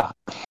what do you got?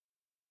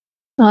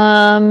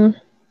 I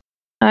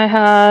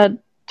had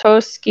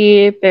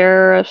Toski,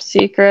 Bearer of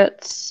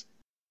Secrets.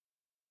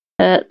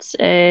 It's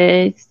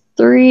a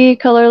 3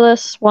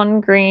 colorless,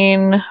 1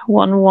 green,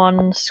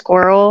 1/1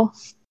 squirrel.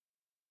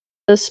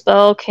 The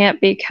spell can't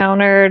be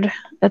countered.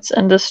 It's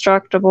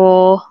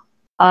indestructible.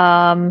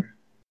 It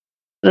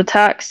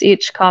attacks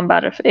each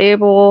combat if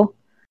able.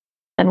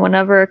 And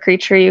whenever a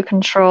creature you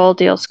control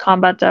deals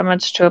combat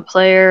damage to a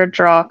player,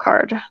 draw a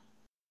card.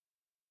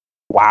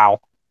 Wow.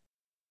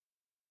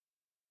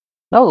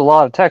 That was a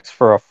lot of text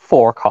for a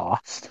 4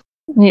 cost.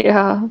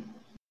 Yeah.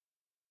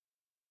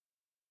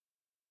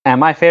 And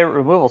my favorite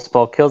removal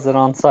spell kills it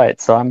on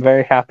sight, so I'm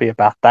very happy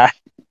about that.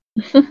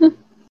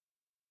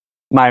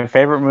 My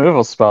favorite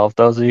removal spell, if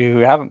those of you who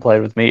haven't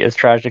played with me, is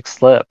Tragic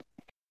Slip.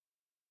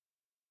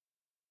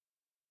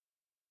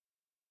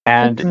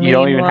 And That's a you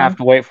don't mean even one. have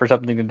to wait for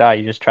something to die,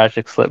 you just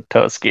Tragic Slip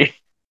Toski.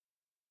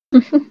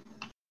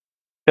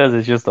 Because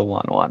it's just a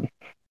 1/1.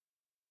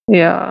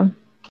 Yeah.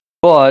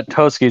 But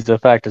Toski's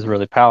effect is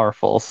really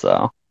powerful,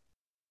 so.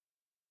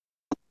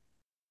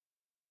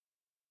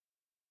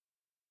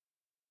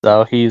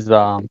 So he's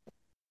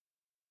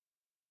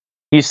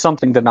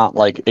something to not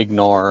like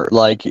ignore.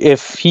 Like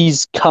if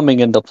he's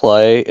coming into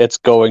play, it's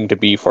going to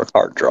be for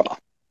card draw.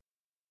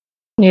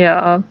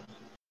 Yeah.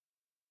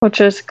 Which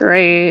is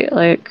great.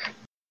 Like,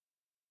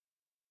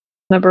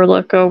 never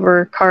look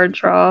over card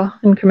draw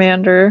in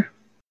Commander.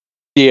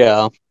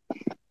 Yeah.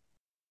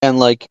 And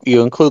like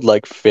you include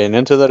like Finn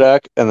into the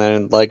deck, and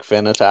then like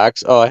Finn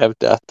attacks. Oh, I have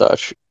Death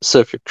Touch. So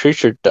if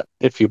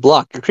if you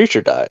block, your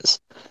creature dies.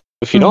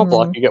 If you don't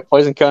block, you get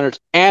poison counters,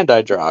 and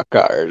I draw a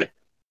card.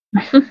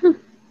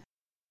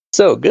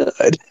 So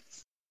good.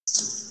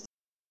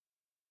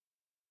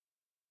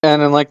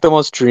 And in like the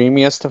most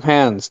dreamiest of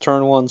hands,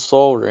 turn 1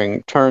 Soul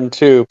Ring, turn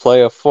 2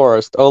 play a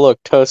forest. Oh look,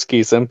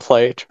 Toski's in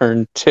play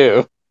turn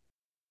 2.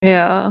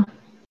 Yeah.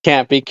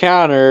 Can't be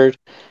countered.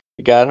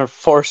 You gotta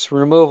force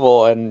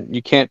removal, and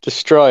you can't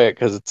destroy it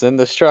because it's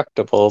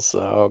indestructible.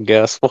 So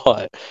guess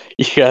what?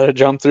 You gotta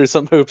jump through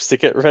some hoops to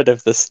get rid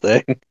of this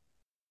thing.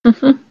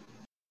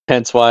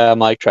 Hence why I'm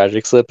like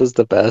Tragic Slip is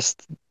the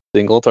best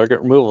single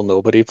target removal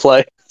nobody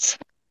plays.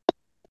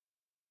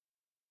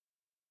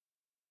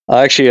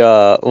 Actually,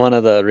 one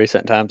of the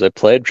recent times I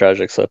played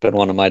Tragic Slip in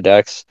one of my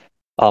decks,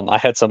 I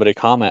had somebody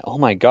comment, "Oh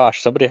my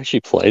gosh, somebody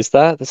actually plays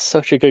that? This is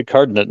such a good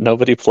card that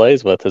nobody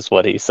plays with," is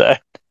what he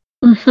said.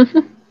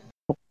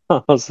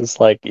 I was just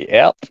like,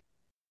 "Yep,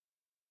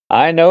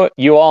 I know it.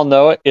 You all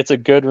know it. It's a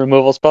good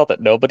removal spell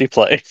that nobody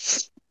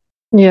plays."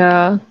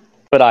 Yeah.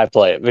 But I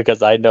play it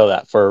because I know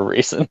that for a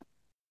reason.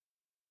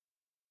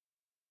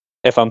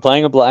 If I'm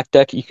playing a black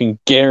deck, you can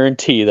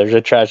guarantee there's a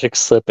Tragic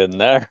Slip in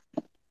there.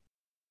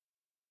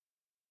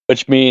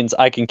 Which means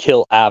I can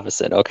kill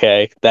Avacyn,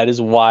 okay? That is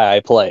why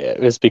I play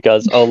it. It's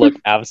because, oh look,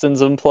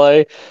 Avacyn's in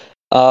play.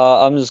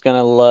 I'm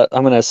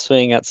gonna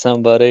swing at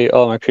somebody.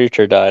 Oh, my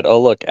creature died.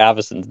 Oh look,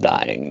 Avacyn's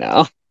dying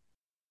now.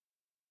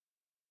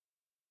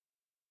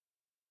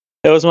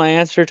 It was my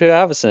answer to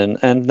Avacyn,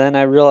 and then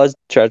I realized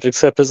Tragic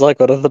Slip is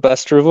like one of the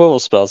best removal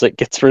spells. It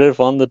gets rid of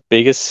one of the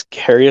biggest,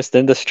 scariest,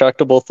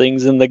 indestructible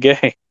things in the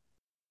game.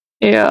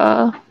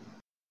 Yeah.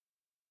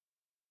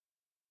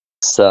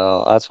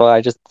 So that's why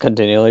I just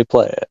continually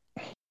play it.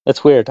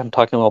 It's weird. I'm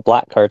talking about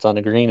black cards on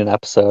a green an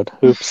episode.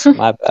 Oops,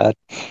 my bad.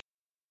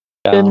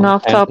 Getting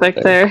off topic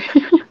there.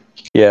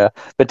 Yeah,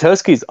 but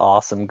Toski's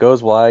awesome.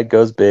 Goes wide,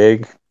 goes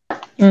big.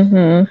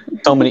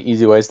 So many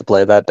easy ways to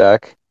play that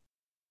deck.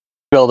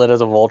 Build it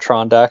as a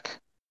Voltron deck.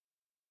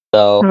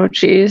 So Oh,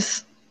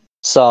 jeez.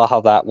 saw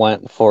how that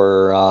went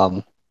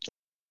for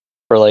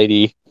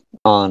Lady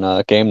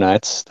on game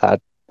nights.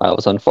 That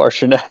was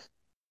unfortunate.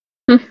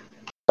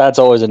 That's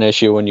always an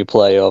issue when you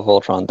play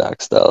Voltron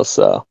decks, though.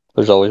 So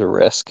there's always a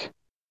risk.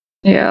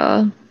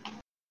 Yeah.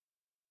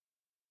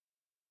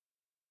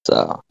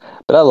 So,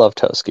 but I love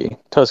Toski.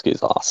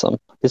 Toski's awesome.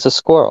 He's a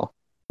squirrel.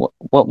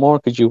 What more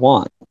could you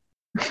want?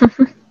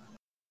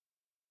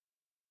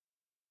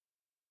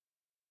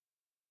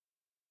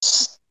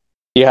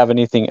 Do you have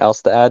anything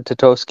else to add to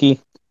Toski?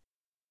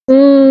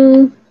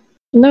 No,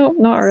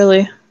 not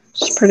really.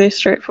 It's pretty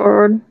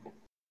straightforward.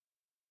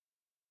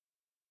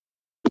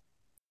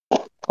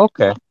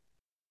 Okay.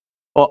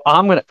 Well,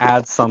 I'm going to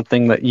add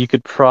something that you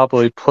could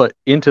probably put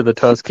into the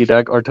Toski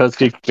deck, or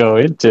Toski could go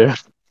into.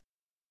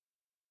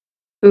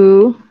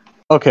 Ooh.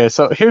 Okay,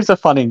 so here's a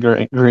funny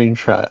green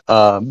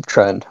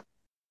trend.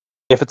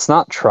 If it's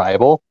not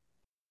tribal,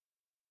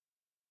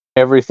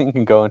 everything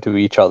can go into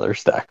each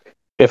other's deck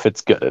if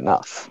it's good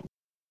enough.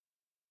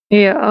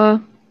 Yeah.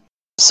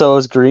 So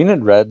is green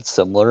and red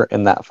similar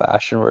in that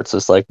fashion where it's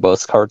just like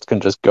both cards can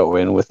just go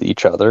in with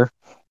each other?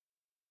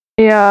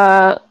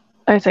 Yeah,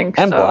 I think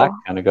And black so.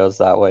 kind of goes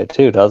that way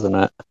too, doesn't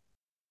it?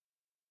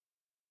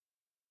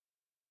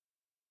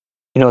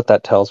 You know what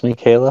that tells me,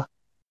 Kayla?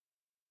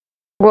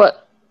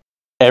 What?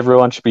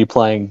 Everyone should be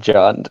playing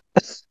Jund.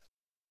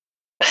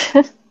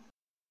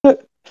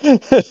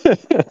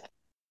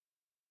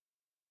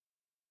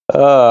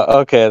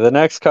 Okay, the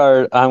next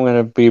card I'm going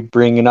to be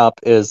bringing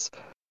up is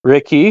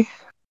Ricky.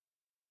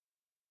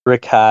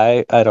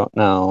 Rikai, I don't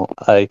know.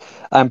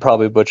 I'm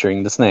probably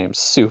butchering this name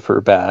super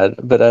bad,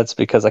 but that's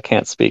because I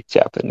can't speak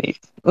Japanese.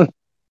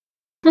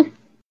 And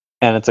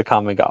it's a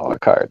Kamigawa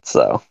card,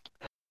 so.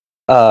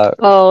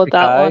 Oh, that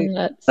Rikai, one.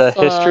 the It's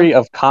history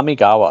of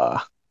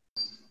Kamigawa.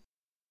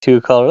 2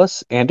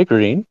 colorless and a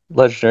green.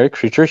 Legendary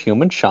creature,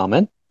 human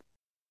shaman.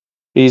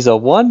 He's a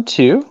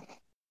 1/2.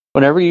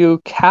 Whenever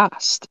you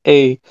cast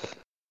a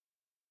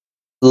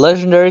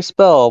legendary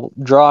spell,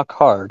 draw a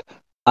card.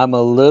 I'm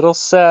a little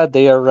sad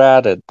they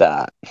errated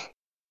that,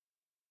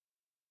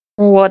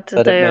 what did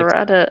but it they makes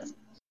read it?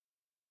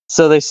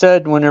 so they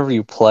said whenever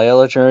you play a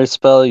legendary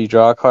spell, you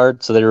draw a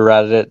card. So they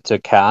errated it to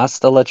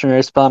cast a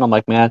legendary spell. And I'm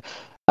like, man,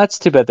 that's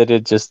too bad they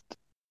didn't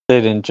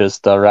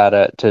just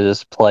errata it to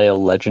just play a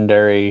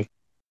legendary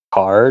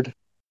card,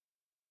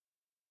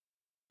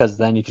 because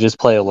then you could just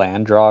play a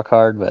land draw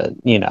card. But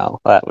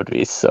that would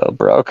be so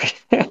broke.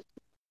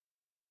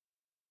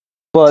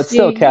 Well, it's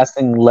still See,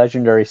 casting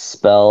legendary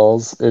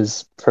spells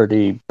is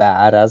pretty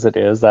bad as it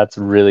is. That's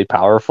really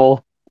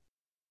powerful.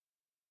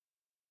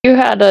 you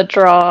had a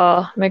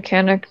draw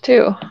mechanic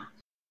too.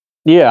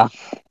 Yeah.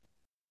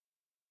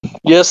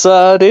 Yes,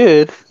 I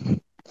did.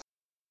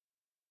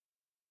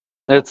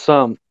 It's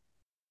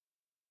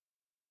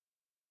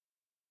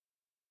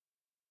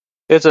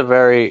it's a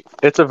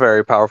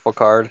very powerful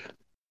card.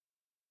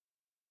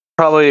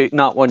 Probably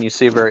not one you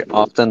see very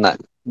often that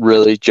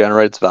really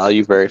generates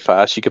value very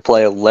fast. You could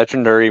play a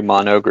legendary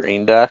mono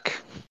green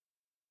deck,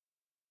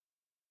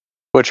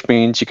 which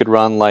means you could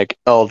run like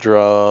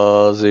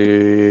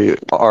Eldrazi,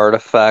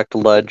 Artifact,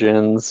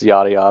 Legends,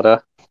 yada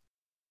yada.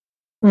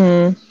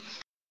 Hmm.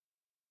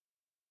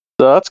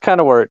 So that's kind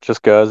of where it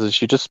just goes.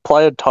 Is you just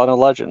play a ton of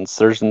Legends.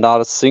 There's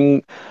not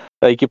a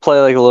like you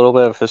play like a little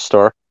bit of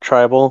Historic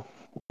Tribal,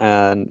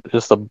 and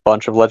just a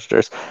bunch of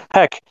Legendaries.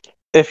 Heck,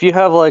 if you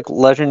have like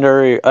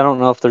legendary, I don't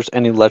know if there's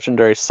any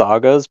legendary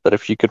sagas, but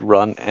if you could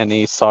run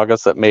any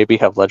sagas that maybe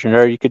have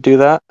legendary, you could do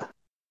that.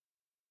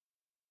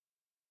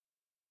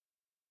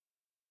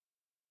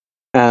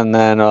 And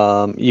then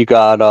you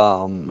got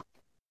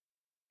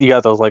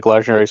those like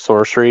legendary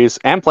sorceries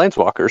and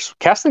planeswalkers.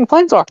 Casting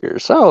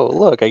planeswalkers. Oh,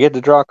 look, I get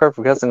to draw a card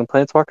for casting a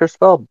planeswalker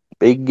spell.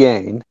 Big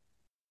gain.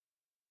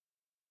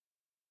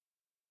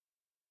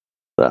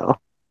 So,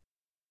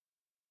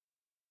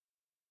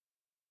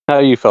 how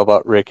do you feel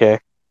about Ricky?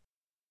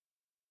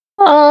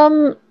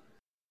 Um,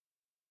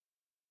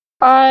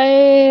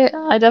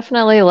 I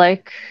definitely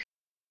like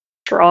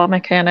draw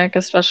mechanic,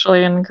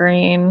 especially in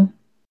green.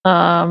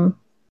 Um,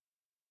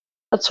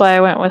 that's why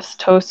I went with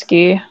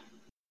Toski.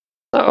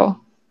 So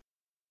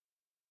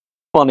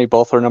Funny,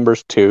 both our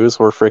numbers twos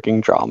were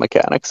freaking draw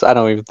mechanics. I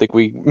don't even think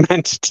we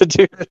meant to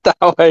do it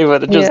that way,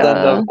 but it just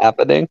ended yeah. up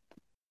happening.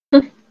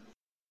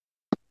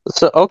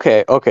 So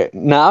okay.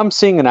 Now I'm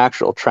seeing an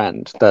actual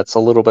trend that's a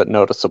little bit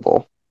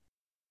noticeable.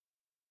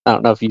 I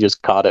don't know if you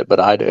just caught it,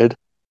 but I did.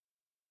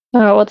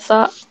 What's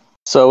that?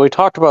 So we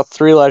talked about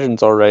 3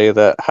 legends already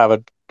that have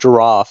a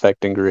draw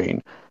effect in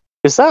green.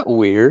 Is that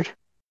weird?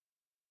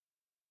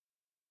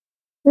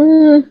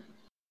 Mm,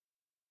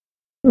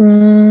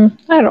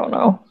 I don't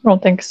know. I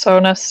don't think so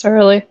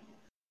necessarily.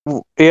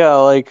 Yeah,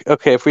 like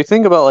okay, if we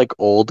think about like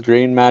old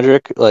green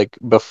magic, like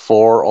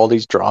before all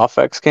these draw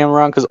effects came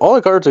around, because all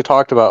the cards we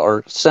talked about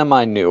are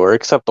semi newer,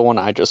 except the one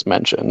I just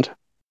mentioned.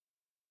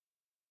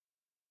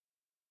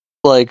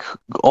 Like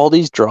all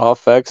these draw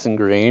effects in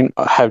green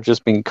have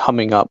just been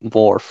coming up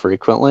more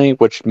frequently,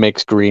 which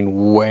makes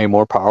green way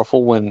more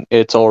powerful when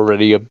it's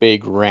already a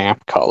big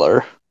ramp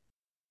color.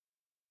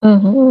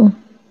 Hmm.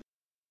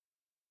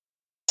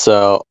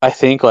 So I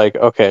think like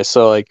okay,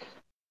 so like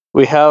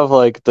we have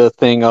like the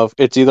thing of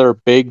it's either a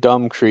big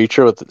dumb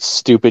creature with a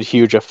stupid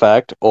huge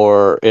effect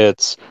or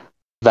it's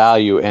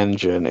value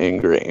engine in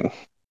green.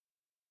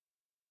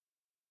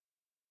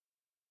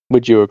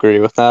 Would you agree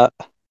with that?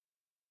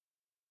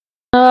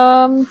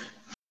 Um,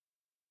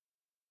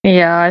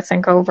 yeah, I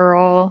think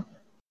overall.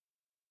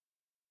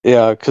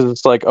 Yeah, because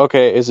it's like,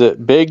 okay, is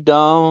it big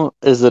dumb?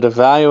 Is it a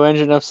value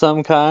engine of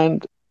some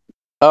kind?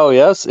 Oh,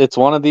 yes, it's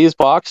one of these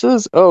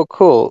boxes? Oh,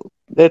 cool.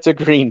 It's a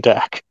green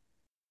deck.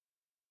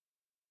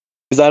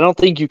 Because I don't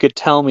think you could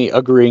tell me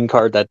a green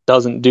card that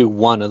doesn't do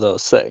one of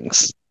those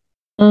things.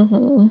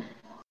 Hmm.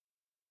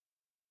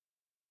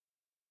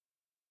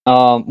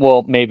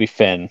 Well, maybe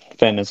Finn.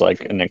 Finn is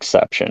like an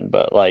exception,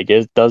 but like,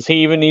 does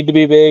he even need to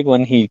be big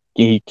when he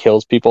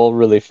kills people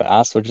really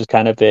fast, which is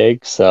kind of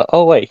big? So,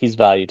 oh wait, he's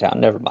Value Town.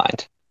 Never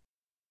mind.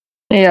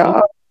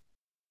 Yeah.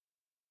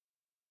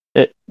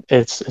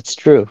 It's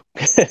true.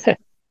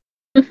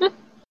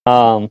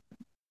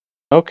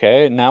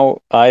 Okay,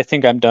 now I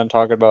think I'm done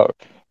talking about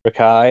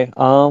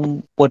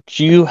Rakai. What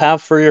do you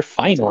have for your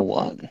final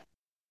one?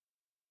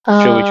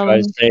 Should we try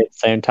to Um, say it at the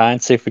same time,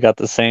 see if we got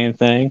the same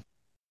thing?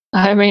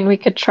 I mean, we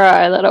could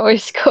try. That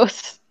always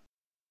goes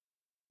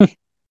a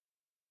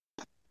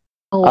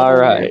All little weird.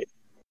 right.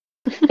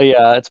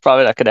 Yeah, it's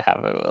probably not gonna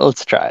happen.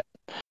 Let's try it.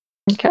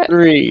 Okay.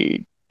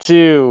 3,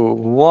 2,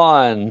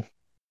 1.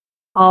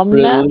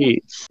 Omnet.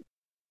 Release.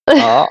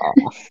 Oh,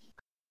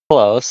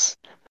 close.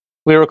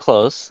 We were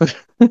close.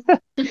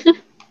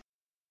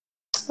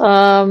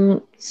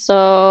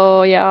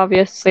 So yeah,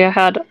 obviously I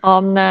had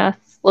Omnath,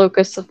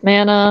 Locus of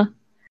Mana,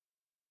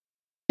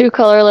 2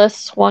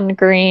 colorless, 1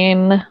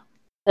 green.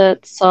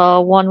 It's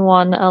a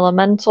 1/1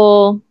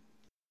 elemental.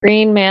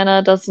 Green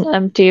mana doesn't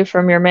empty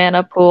from your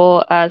mana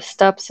pool as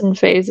steps and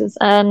phases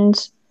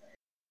end,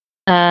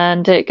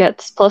 and it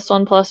gets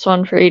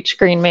 +1/+1 for each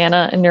green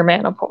mana in your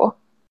mana pool.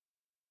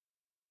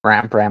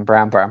 Ramp, ramp,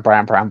 ramp, ramp,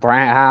 ramp, ramp,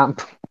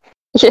 ramp.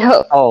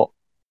 Yep. Oh,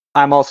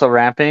 I'm also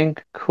ramping?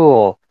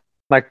 Cool.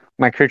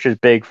 My creature's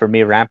big for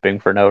me ramping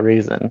for no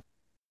reason.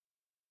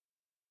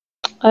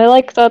 I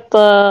like that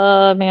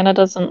the mana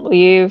doesn't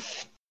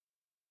leave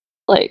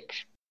like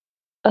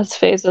as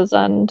phases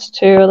end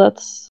too.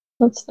 That's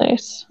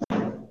nice.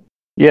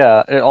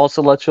 Yeah, it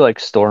also lets you like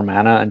store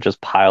mana and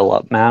just pile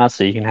up mana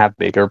so you can have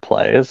bigger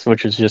plays,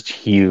 which is just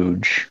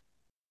huge.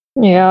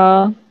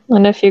 Yeah,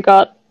 and if you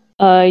got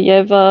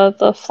Yeva,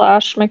 the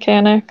flash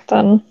mechanic,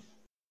 then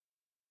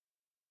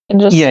you can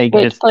Yeah, just you can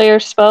wait to just play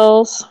your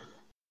spells.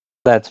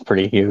 that's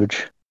pretty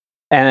huge.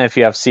 And if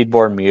you have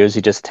Seedborn Muse,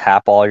 you just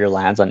tap all your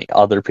lands on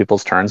other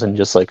people's turns and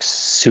just like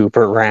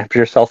super ramp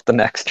yourself the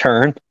next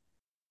turn.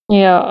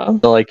 Yeah.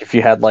 So like if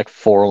you had like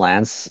 4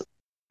 lands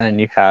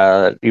and you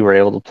were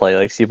able to play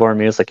like Seaborn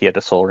Muse, like you had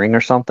a Soul Ring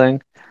or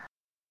something,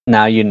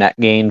 now you net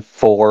gain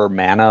 4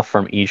 mana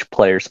from each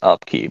player's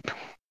upkeep,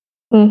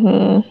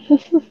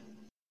 Mm-hmm.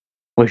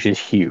 which is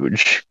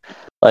huge.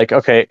 Like,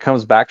 okay, it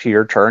comes back to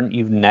your turn,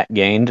 you've net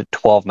gained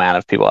 12 mana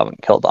if people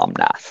haven't killed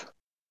Omnath.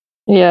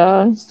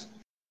 Yeah.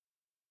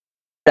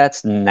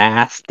 That's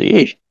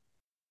nasty.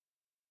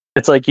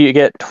 It's like you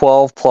get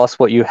 12 plus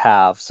what you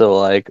have. So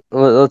like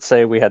let's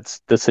say we had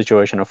the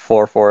situation of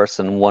 4 forests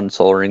and 1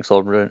 Soul Ring,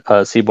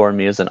 Seaborn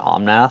Muse and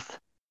Omnath.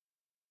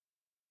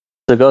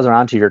 So it goes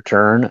around to your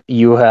turn.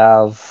 You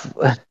have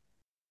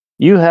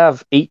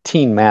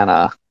 18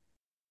 mana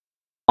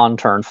on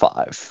turn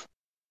 5.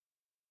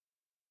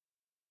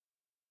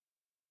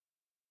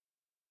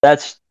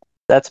 That's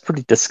that's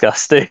pretty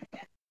disgusting.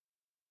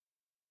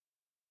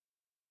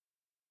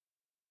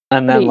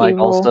 And then Pretty like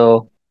evil.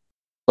 also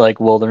like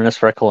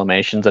Wilderness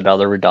Reclamation's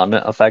another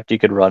redundant effect you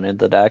could run in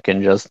the deck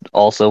and just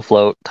also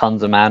float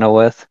tons of mana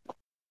with.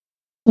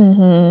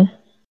 Mm-hmm.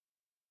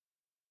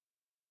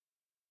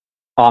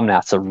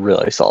 Omnath's a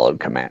really solid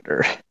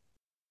commander.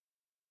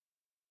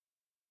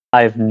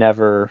 I've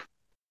never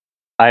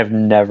I've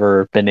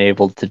never been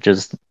able to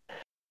just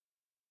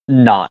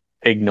not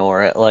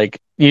ignore it.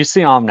 Like you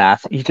see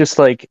Omnath, you just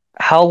like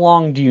how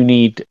long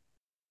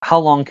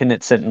can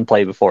it sit and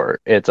play before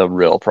it's a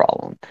real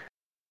problem?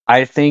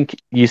 I think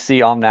you see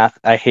Omnath,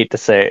 I hate to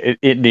say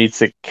it needs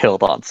to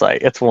killed on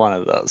site. It's one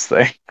of those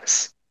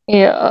things.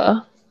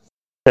 Yeah.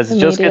 Because it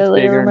just gets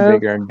Immediately bigger and remove.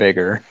 bigger and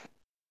bigger.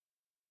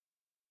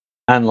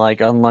 And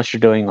like unless you're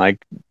doing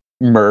like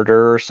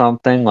murder or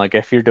something, like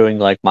if you're doing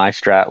like my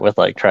strat with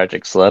like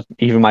Tragic Slip,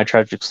 even my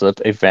Tragic Slip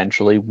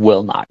eventually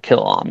will not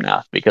kill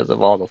Omnath because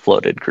of all the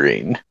floated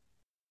green.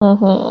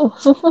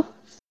 Mm-hmm.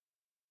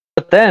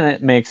 But then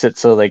it makes it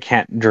so they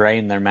can't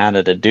drain their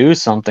mana to do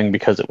something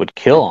because it would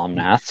kill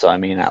Omnath. So I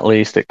mean, at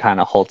least it kind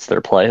of halts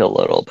their play a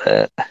little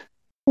bit.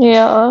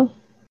 Yeah.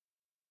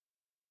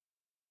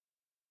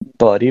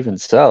 But even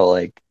so,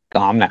 like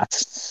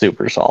Omnath's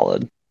super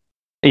solid.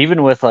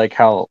 Even with like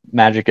how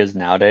Magic is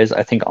nowadays,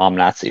 I think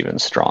Omnath's even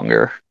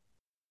stronger.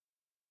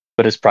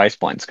 But his price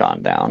point's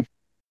gone down.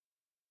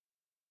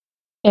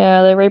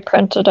 Yeah, they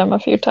reprinted him a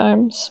few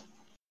times.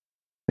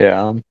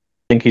 Yeah, I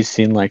think he's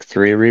seen like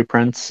 3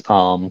 reprints.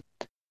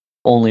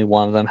 Only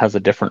one of them has a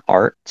different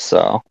art.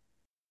 So,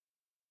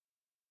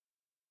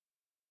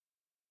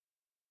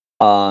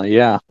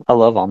 yeah, I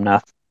love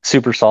Omnath.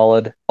 Super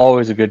solid.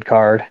 Always a good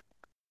card.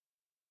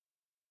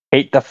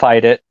 Hate to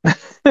fight it.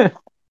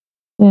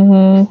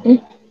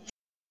 Mm-hmm.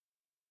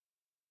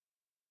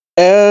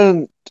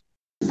 And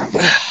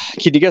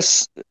can you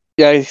guess?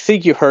 Yeah, I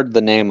think you heard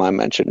the name I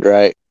mentioned,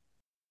 right?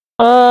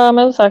 It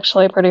was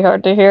actually pretty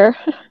hard to hear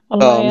on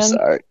my Oh, I'm end.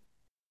 sorry.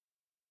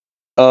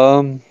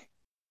 Um,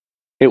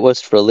 it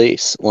was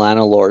release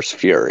Lanelor's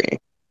Fury.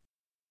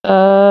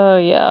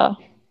 Yeah.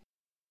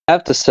 I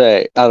have to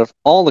say, out of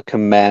all the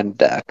command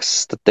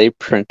decks that they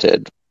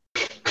printed,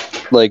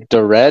 like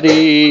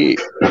Doretti,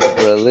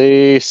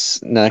 Release,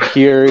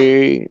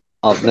 Nahiri,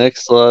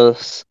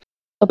 Obnixilis,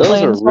 The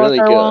those are really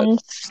Planeswalker good.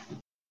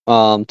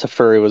 ones.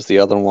 Teferi was the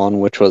other one,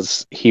 which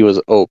was he was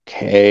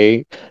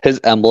okay. His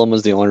emblem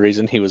was the only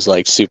reason he was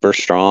like super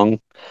strong.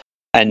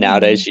 And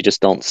nowadays you just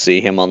don't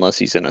see him unless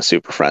he's in a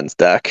Super Friends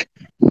deck.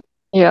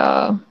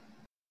 Yeah.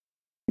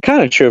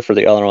 kind of true for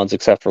the other ones,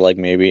 except for like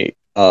maybe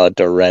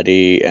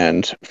Doretti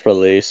and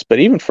Felice. But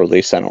even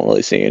Felice, I don't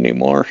really see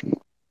anymore.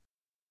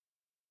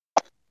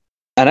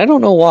 And I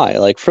don't know why.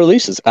 Like,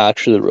 Felice is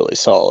actually really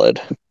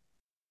solid.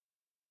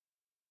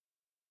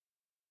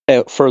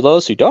 For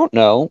those who don't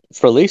know,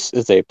 Felice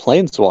is a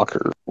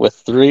planeswalker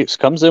with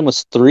comes in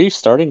with 3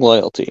 starting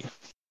loyalty.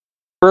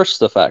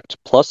 First effect,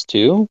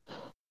 +2.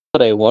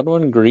 Put a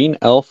 1/1 green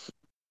elf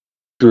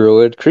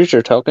druid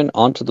creature token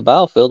onto the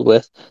battlefield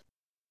with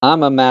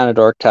I'm a mana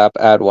dork, tap,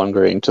 add 1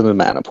 green to the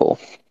mana pool.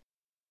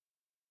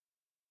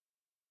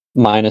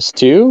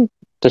 -2,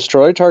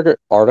 destroy target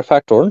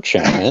artifact or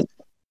enchantment.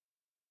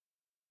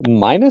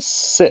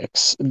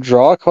 -6,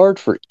 draw a card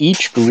for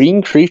each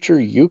green creature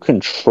you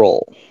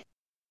control.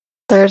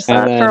 There's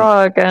that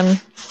draw again.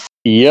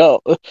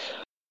 Yo.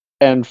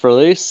 And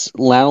Felice,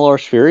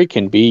 Landlord's Fury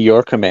can be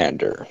your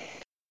commander.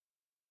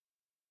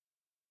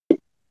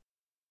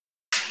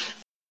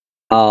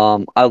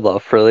 I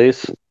love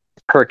Felice.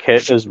 Her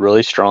kit is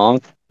really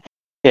strong.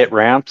 It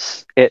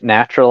ramps, it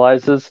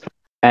naturalizes,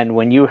 and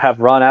when you have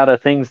run out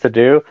of things to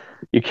do,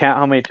 you count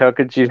how many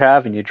tokens you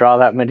have and you draw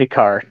that many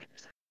cards.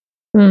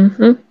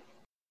 Mm-hmm.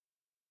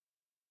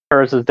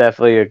 Hers is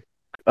definitely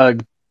a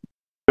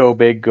go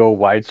big, go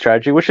wide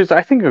strategy, which is,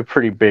 I think, a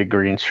pretty big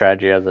green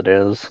strategy as it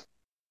is.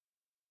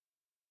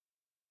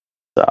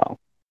 So,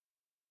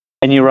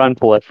 and you run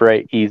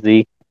Proliferate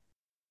easy.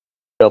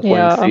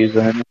 Dumpling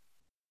season.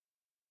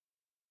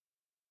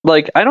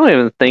 Like, I don't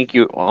even think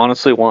you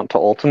honestly want to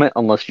ultimate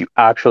unless you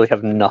actually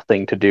have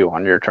nothing to do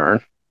on your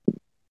turn.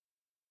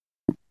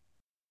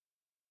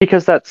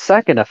 Because that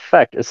second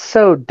effect is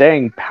so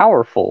dang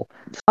powerful.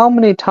 How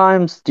many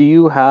times do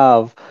you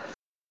have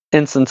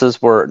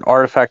instances where an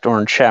artifact or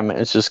enchantment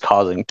is just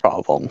causing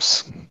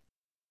problems?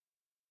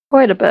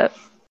 Quite a bit.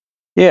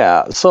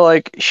 Yeah, so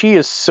like, she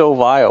is so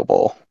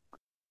viable.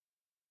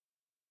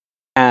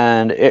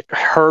 And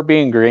her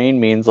being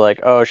green means like,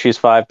 oh, she's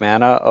 5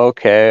 mana.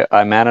 Okay,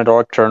 I mana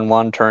dork turn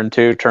 1, turn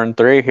 2, turn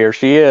 3. Here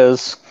she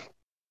is.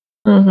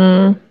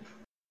 Mm-hmm.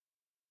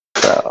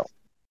 So,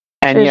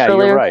 and she's yeah,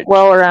 really you're right.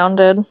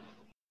 Well-rounded.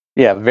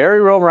 Yeah,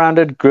 very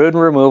well-rounded, good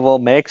removal,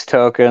 makes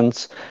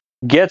tokens,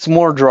 gets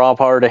more draw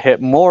power to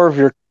hit more of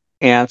your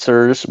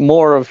answers,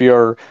 more of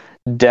your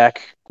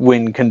deck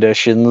win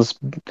conditions.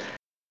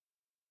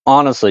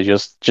 Honestly,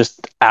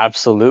 just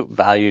absolute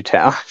value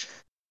town.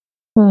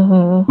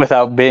 Mm-hmm.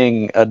 Without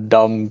being a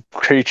dumb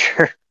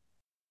creature.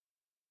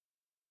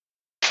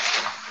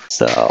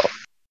 So,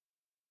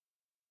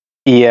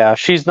 yeah,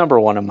 she's number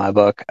 1 in my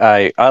book.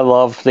 I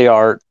love the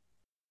art.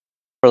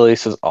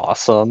 Release is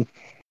awesome.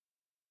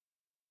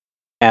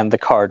 And the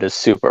card is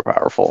super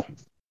powerful.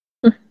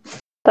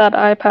 That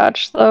eye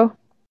patch, though.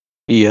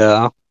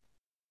 Yeah.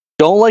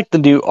 Don't like the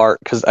new art,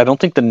 because I don't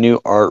think the new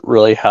art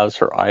really has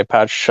her eye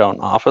patch shown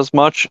off as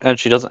much, and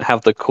she doesn't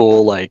have the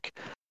cool, like,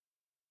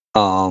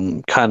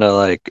 kind of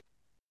like,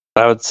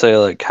 I would say,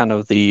 like, kind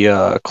of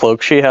the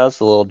cloak she has,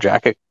 the little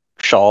jacket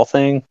shawl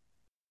thing.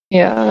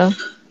 Yeah.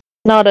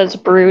 Not as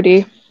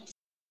broody.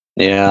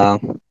 Yeah.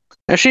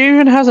 And she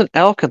even has an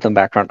elk in the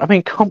background. I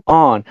mean, come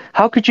on.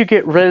 How could you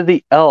get rid of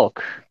the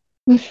elk?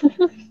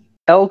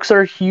 Elks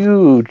are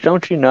huge,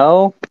 don't you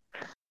know?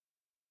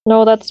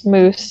 No, that's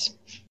moose.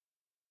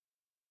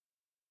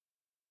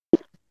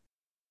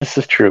 This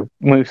is true.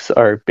 Moose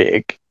are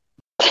big.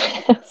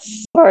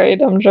 Sorry,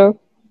 dumb joke.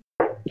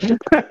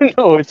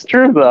 No, it's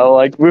true though.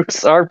 Like,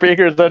 moose are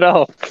bigger than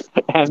elk,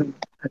 and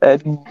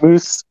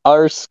moose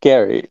are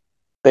scary.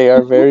 They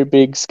are very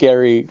big,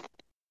 scary,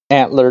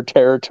 antler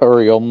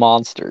territorial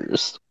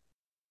monsters.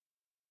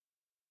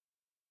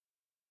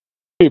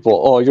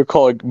 People, oh, you're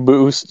calling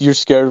moose? You're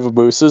scared of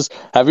mooses?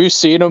 Have you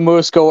seen a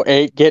moose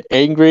get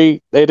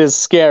angry? It is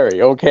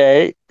scary.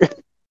 Okay.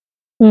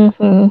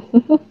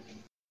 Mm-hmm.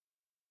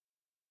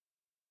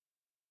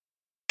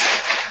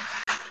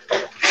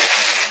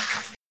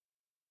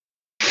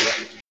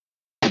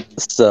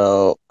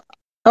 So,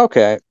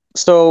 okay.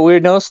 So we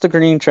noticed the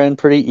green trend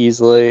pretty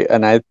easily,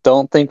 and I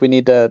don't think we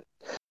need to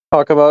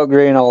talk about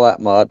green all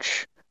that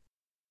much.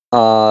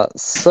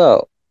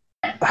 So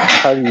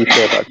how do you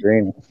feel about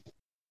green?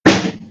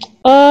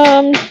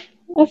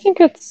 I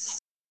think it's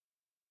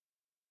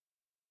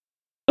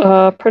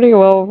pretty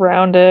well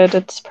rounded.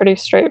 It's pretty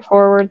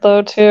straightforward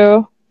though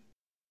too.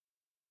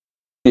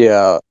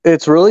 Yeah,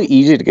 it's really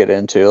easy to get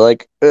into.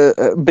 Like,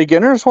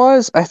 beginners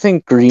wise, I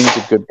think green's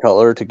a good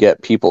color to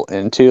get people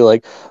into.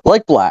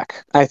 Like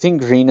black. I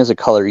think green is a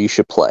color you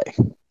should play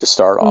to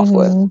start off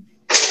with.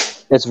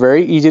 It's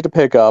very easy to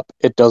pick up.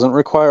 It doesn't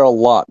require a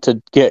lot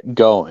to get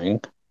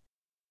going.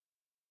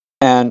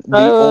 And the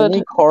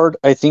only card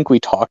I think we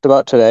talked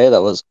about today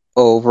that was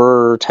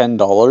over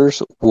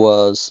 $10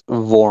 was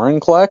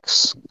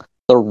Vorinclex.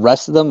 The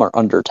rest of them are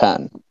under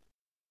 10.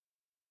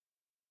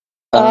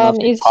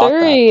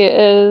 Isuri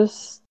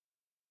is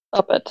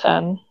up at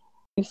 10.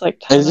 He's like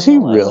 10. Is he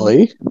 11.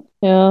 really?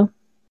 Yeah.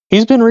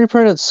 He's been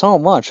reprinted so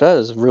much. That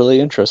is really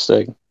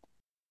interesting.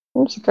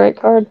 It's a great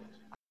card.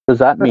 Does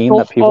that mean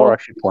that people are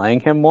actually playing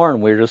him more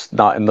and we're just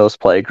not in those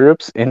play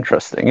groups?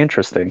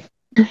 Interesting.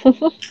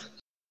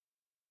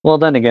 Well,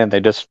 then again,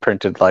 they just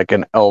printed like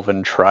an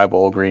elven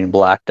tribal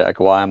green-black deck.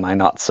 Why am I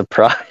not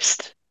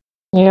surprised?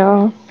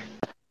 Yeah.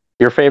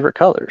 Your favorite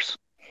colors?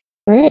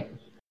 Right.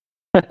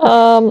 Yeah,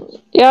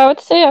 I would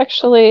say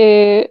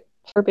actually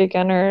for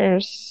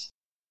beginners,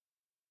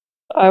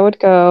 I would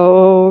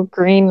go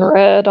green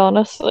red,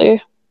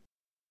 honestly.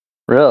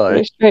 Really?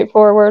 Pretty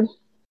straightforward.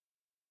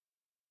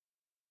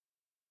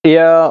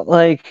 Yeah,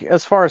 like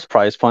as far as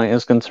price point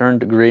is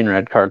concerned, green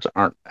red cards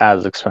aren't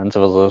as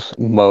expensive as those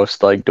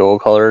most like dual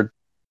colored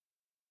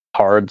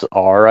cards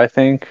are, I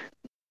think.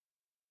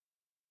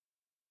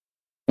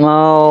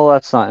 No,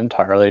 that's not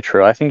entirely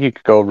true. I think you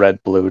could go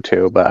red blue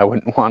too, but I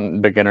wouldn't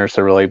want beginners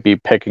to really be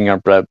picking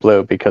up red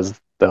blue because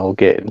they'll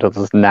get into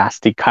those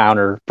nasty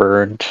counter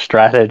burn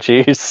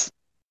strategies.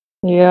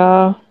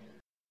 Yeah.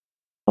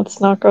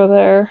 Let's not go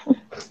there.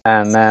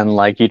 And then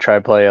like you try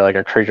to play like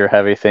a creature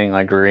heavy thing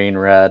like green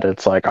red,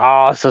 it's like,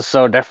 oh, this is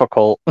so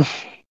difficult.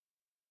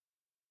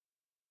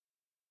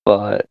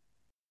 But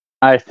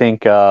I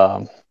think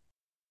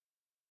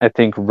I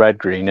think red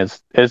green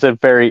is a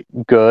very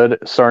good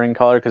starting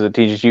color because it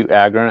teaches you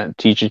aggro and it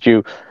teaches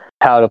you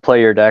how to play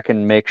your deck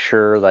and make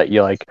sure that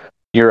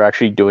you're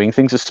actually doing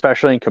things,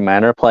 especially in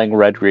Commander. Playing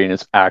red green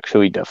is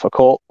actually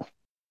difficult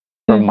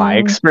from my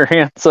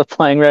experience of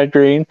playing red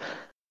green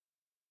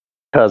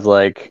because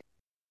like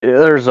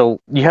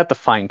you have to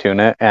fine tune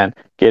it and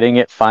getting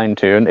it fine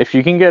tuned. If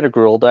you can get a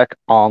Gruul deck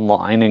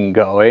online and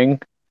going,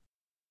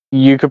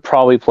 you could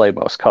probably play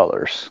most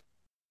colors.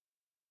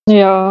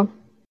 Yeah.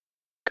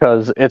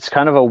 Because it's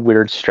kind of a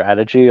weird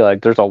strategy.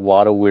 Like, there's a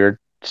lot of weird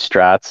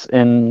strats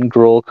in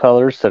Gruul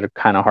colors that are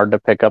kind of hard to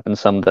pick up and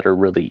some that are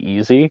really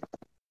easy.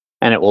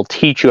 And it will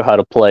teach you how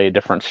to play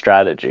different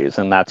strategies,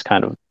 and that's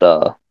kind of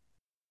the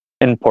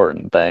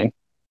important thing.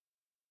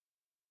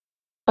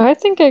 I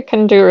think it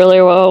can do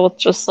really well with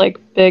just like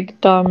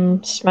big, dumb,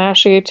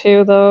 smashy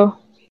too, though.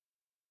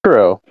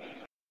 True.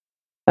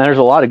 And there's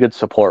a lot of good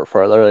support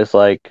for it. There's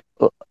like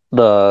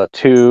the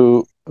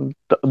two,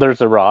 there's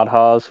the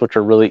Radhas, which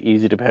are really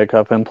easy to pick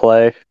up and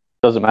play.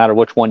 Doesn't matter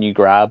which one you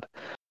grab.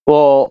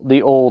 Well,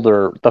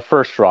 the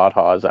first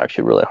Radha is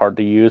actually really hard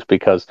to use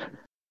because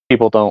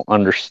people don't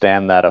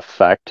understand that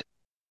effect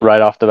right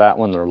off the bat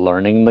when they're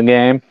learning the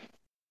game.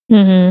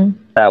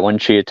 That when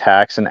she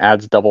attacks and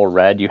adds double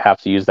red, you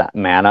have to use that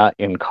mana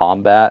in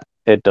combat.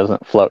 It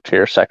doesn't float to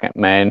your second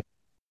main,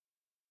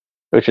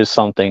 which is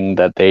something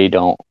that they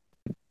don't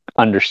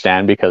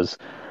understand because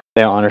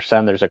they don't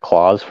understand there's a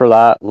clause for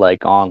that.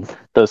 Like on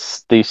the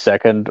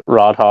second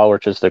Radha,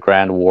 which is the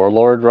Grand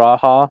Warlord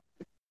Radha,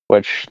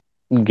 which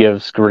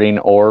gives green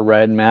or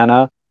red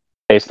mana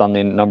based on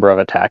the number of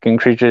attacking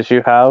creatures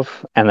you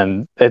have, and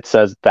then it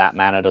says that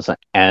mana doesn't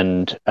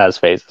end as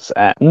phases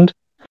end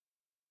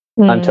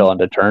until end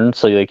of turn.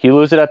 So like you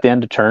lose it at the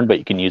end of turn, but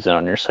you can use it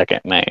on your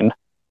second main.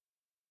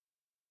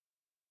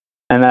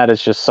 And that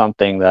is just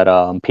something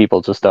that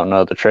people just don't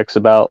know the tricks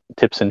about,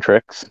 tips and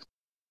tricks.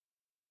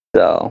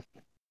 So,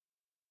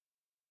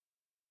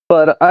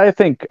 but I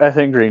think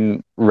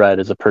green red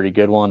is a pretty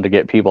good one to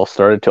get people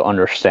started to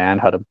understand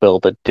how to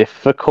build a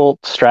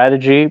difficult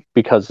strategy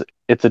because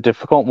it's a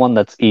difficult one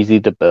that's easy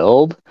to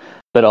build,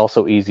 but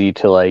also easy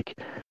to like.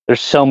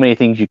 There's so many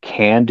things you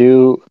can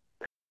do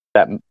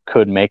that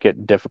could make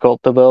it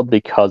difficult to build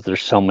because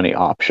there's so many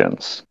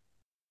options.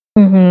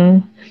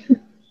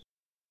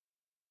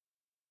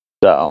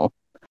 So,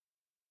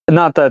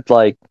 not that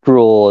like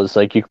Gruul is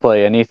like you can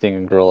play anything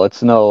in Gruul.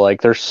 It's no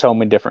like there's so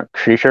many different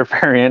creature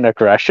variant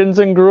aggressions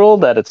in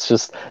Gruul that it's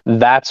just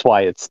that's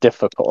why it's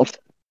difficult.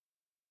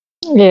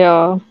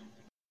 Yeah.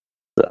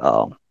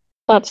 So,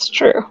 That's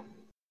true.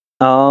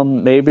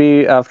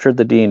 maybe after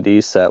the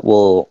D&D set,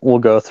 we'll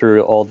go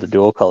through all the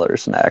dual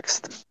colors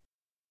next.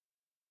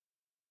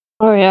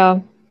 Oh yeah,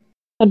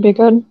 that'd be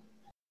good.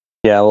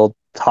 Yeah, we'll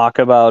talk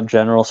about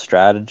general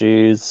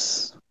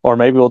strategies, or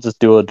maybe we'll just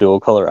do a dual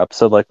color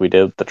episode like we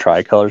did with the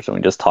tricolors, and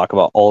we just talk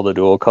about all the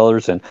dual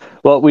colors and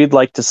what we'd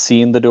like to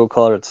see in the dual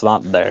color. It's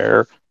not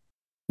there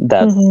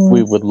that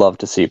we would love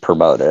to see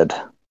promoted,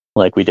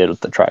 like we did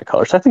with the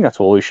tricolors. I think that's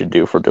what we should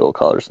do for dual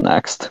colors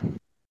next.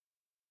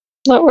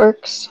 That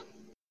works.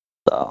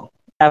 So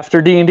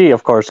after D&D,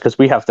 of course, because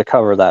we have to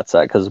cover that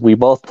set because we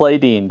both play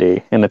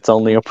D&D, and it's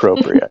only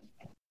appropriate.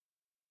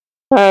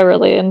 I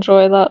really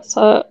enjoy that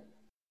set.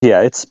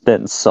 Yeah, it's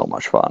been so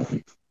much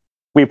fun.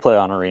 We play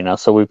on Arena,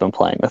 so we've been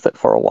playing with it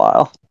for a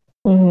while.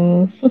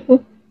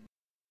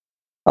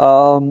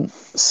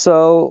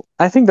 So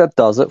I think that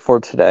does it for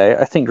today.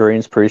 I think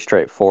green's pretty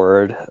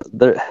straightforward.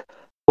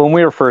 When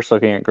we were first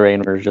looking at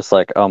green, we were just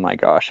like, oh my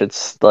gosh,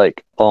 it's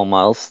like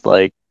almost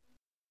like,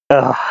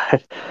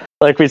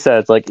 like we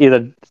said,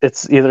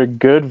 it's either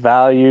good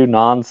value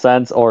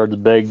nonsense or it's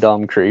big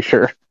dumb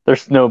creature.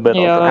 There's no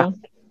middle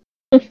ground.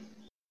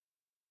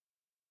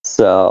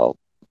 So,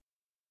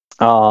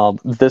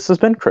 this has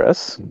been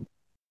Chris.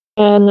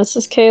 And this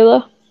is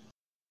Kayla.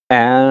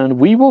 And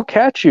we will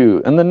catch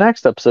you in the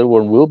next episode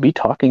when we'll be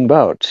talking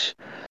about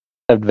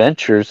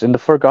adventures in the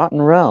Forgotten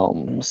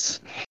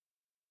Realms.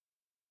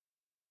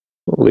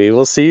 We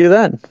will see you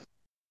then.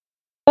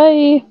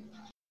 Bye.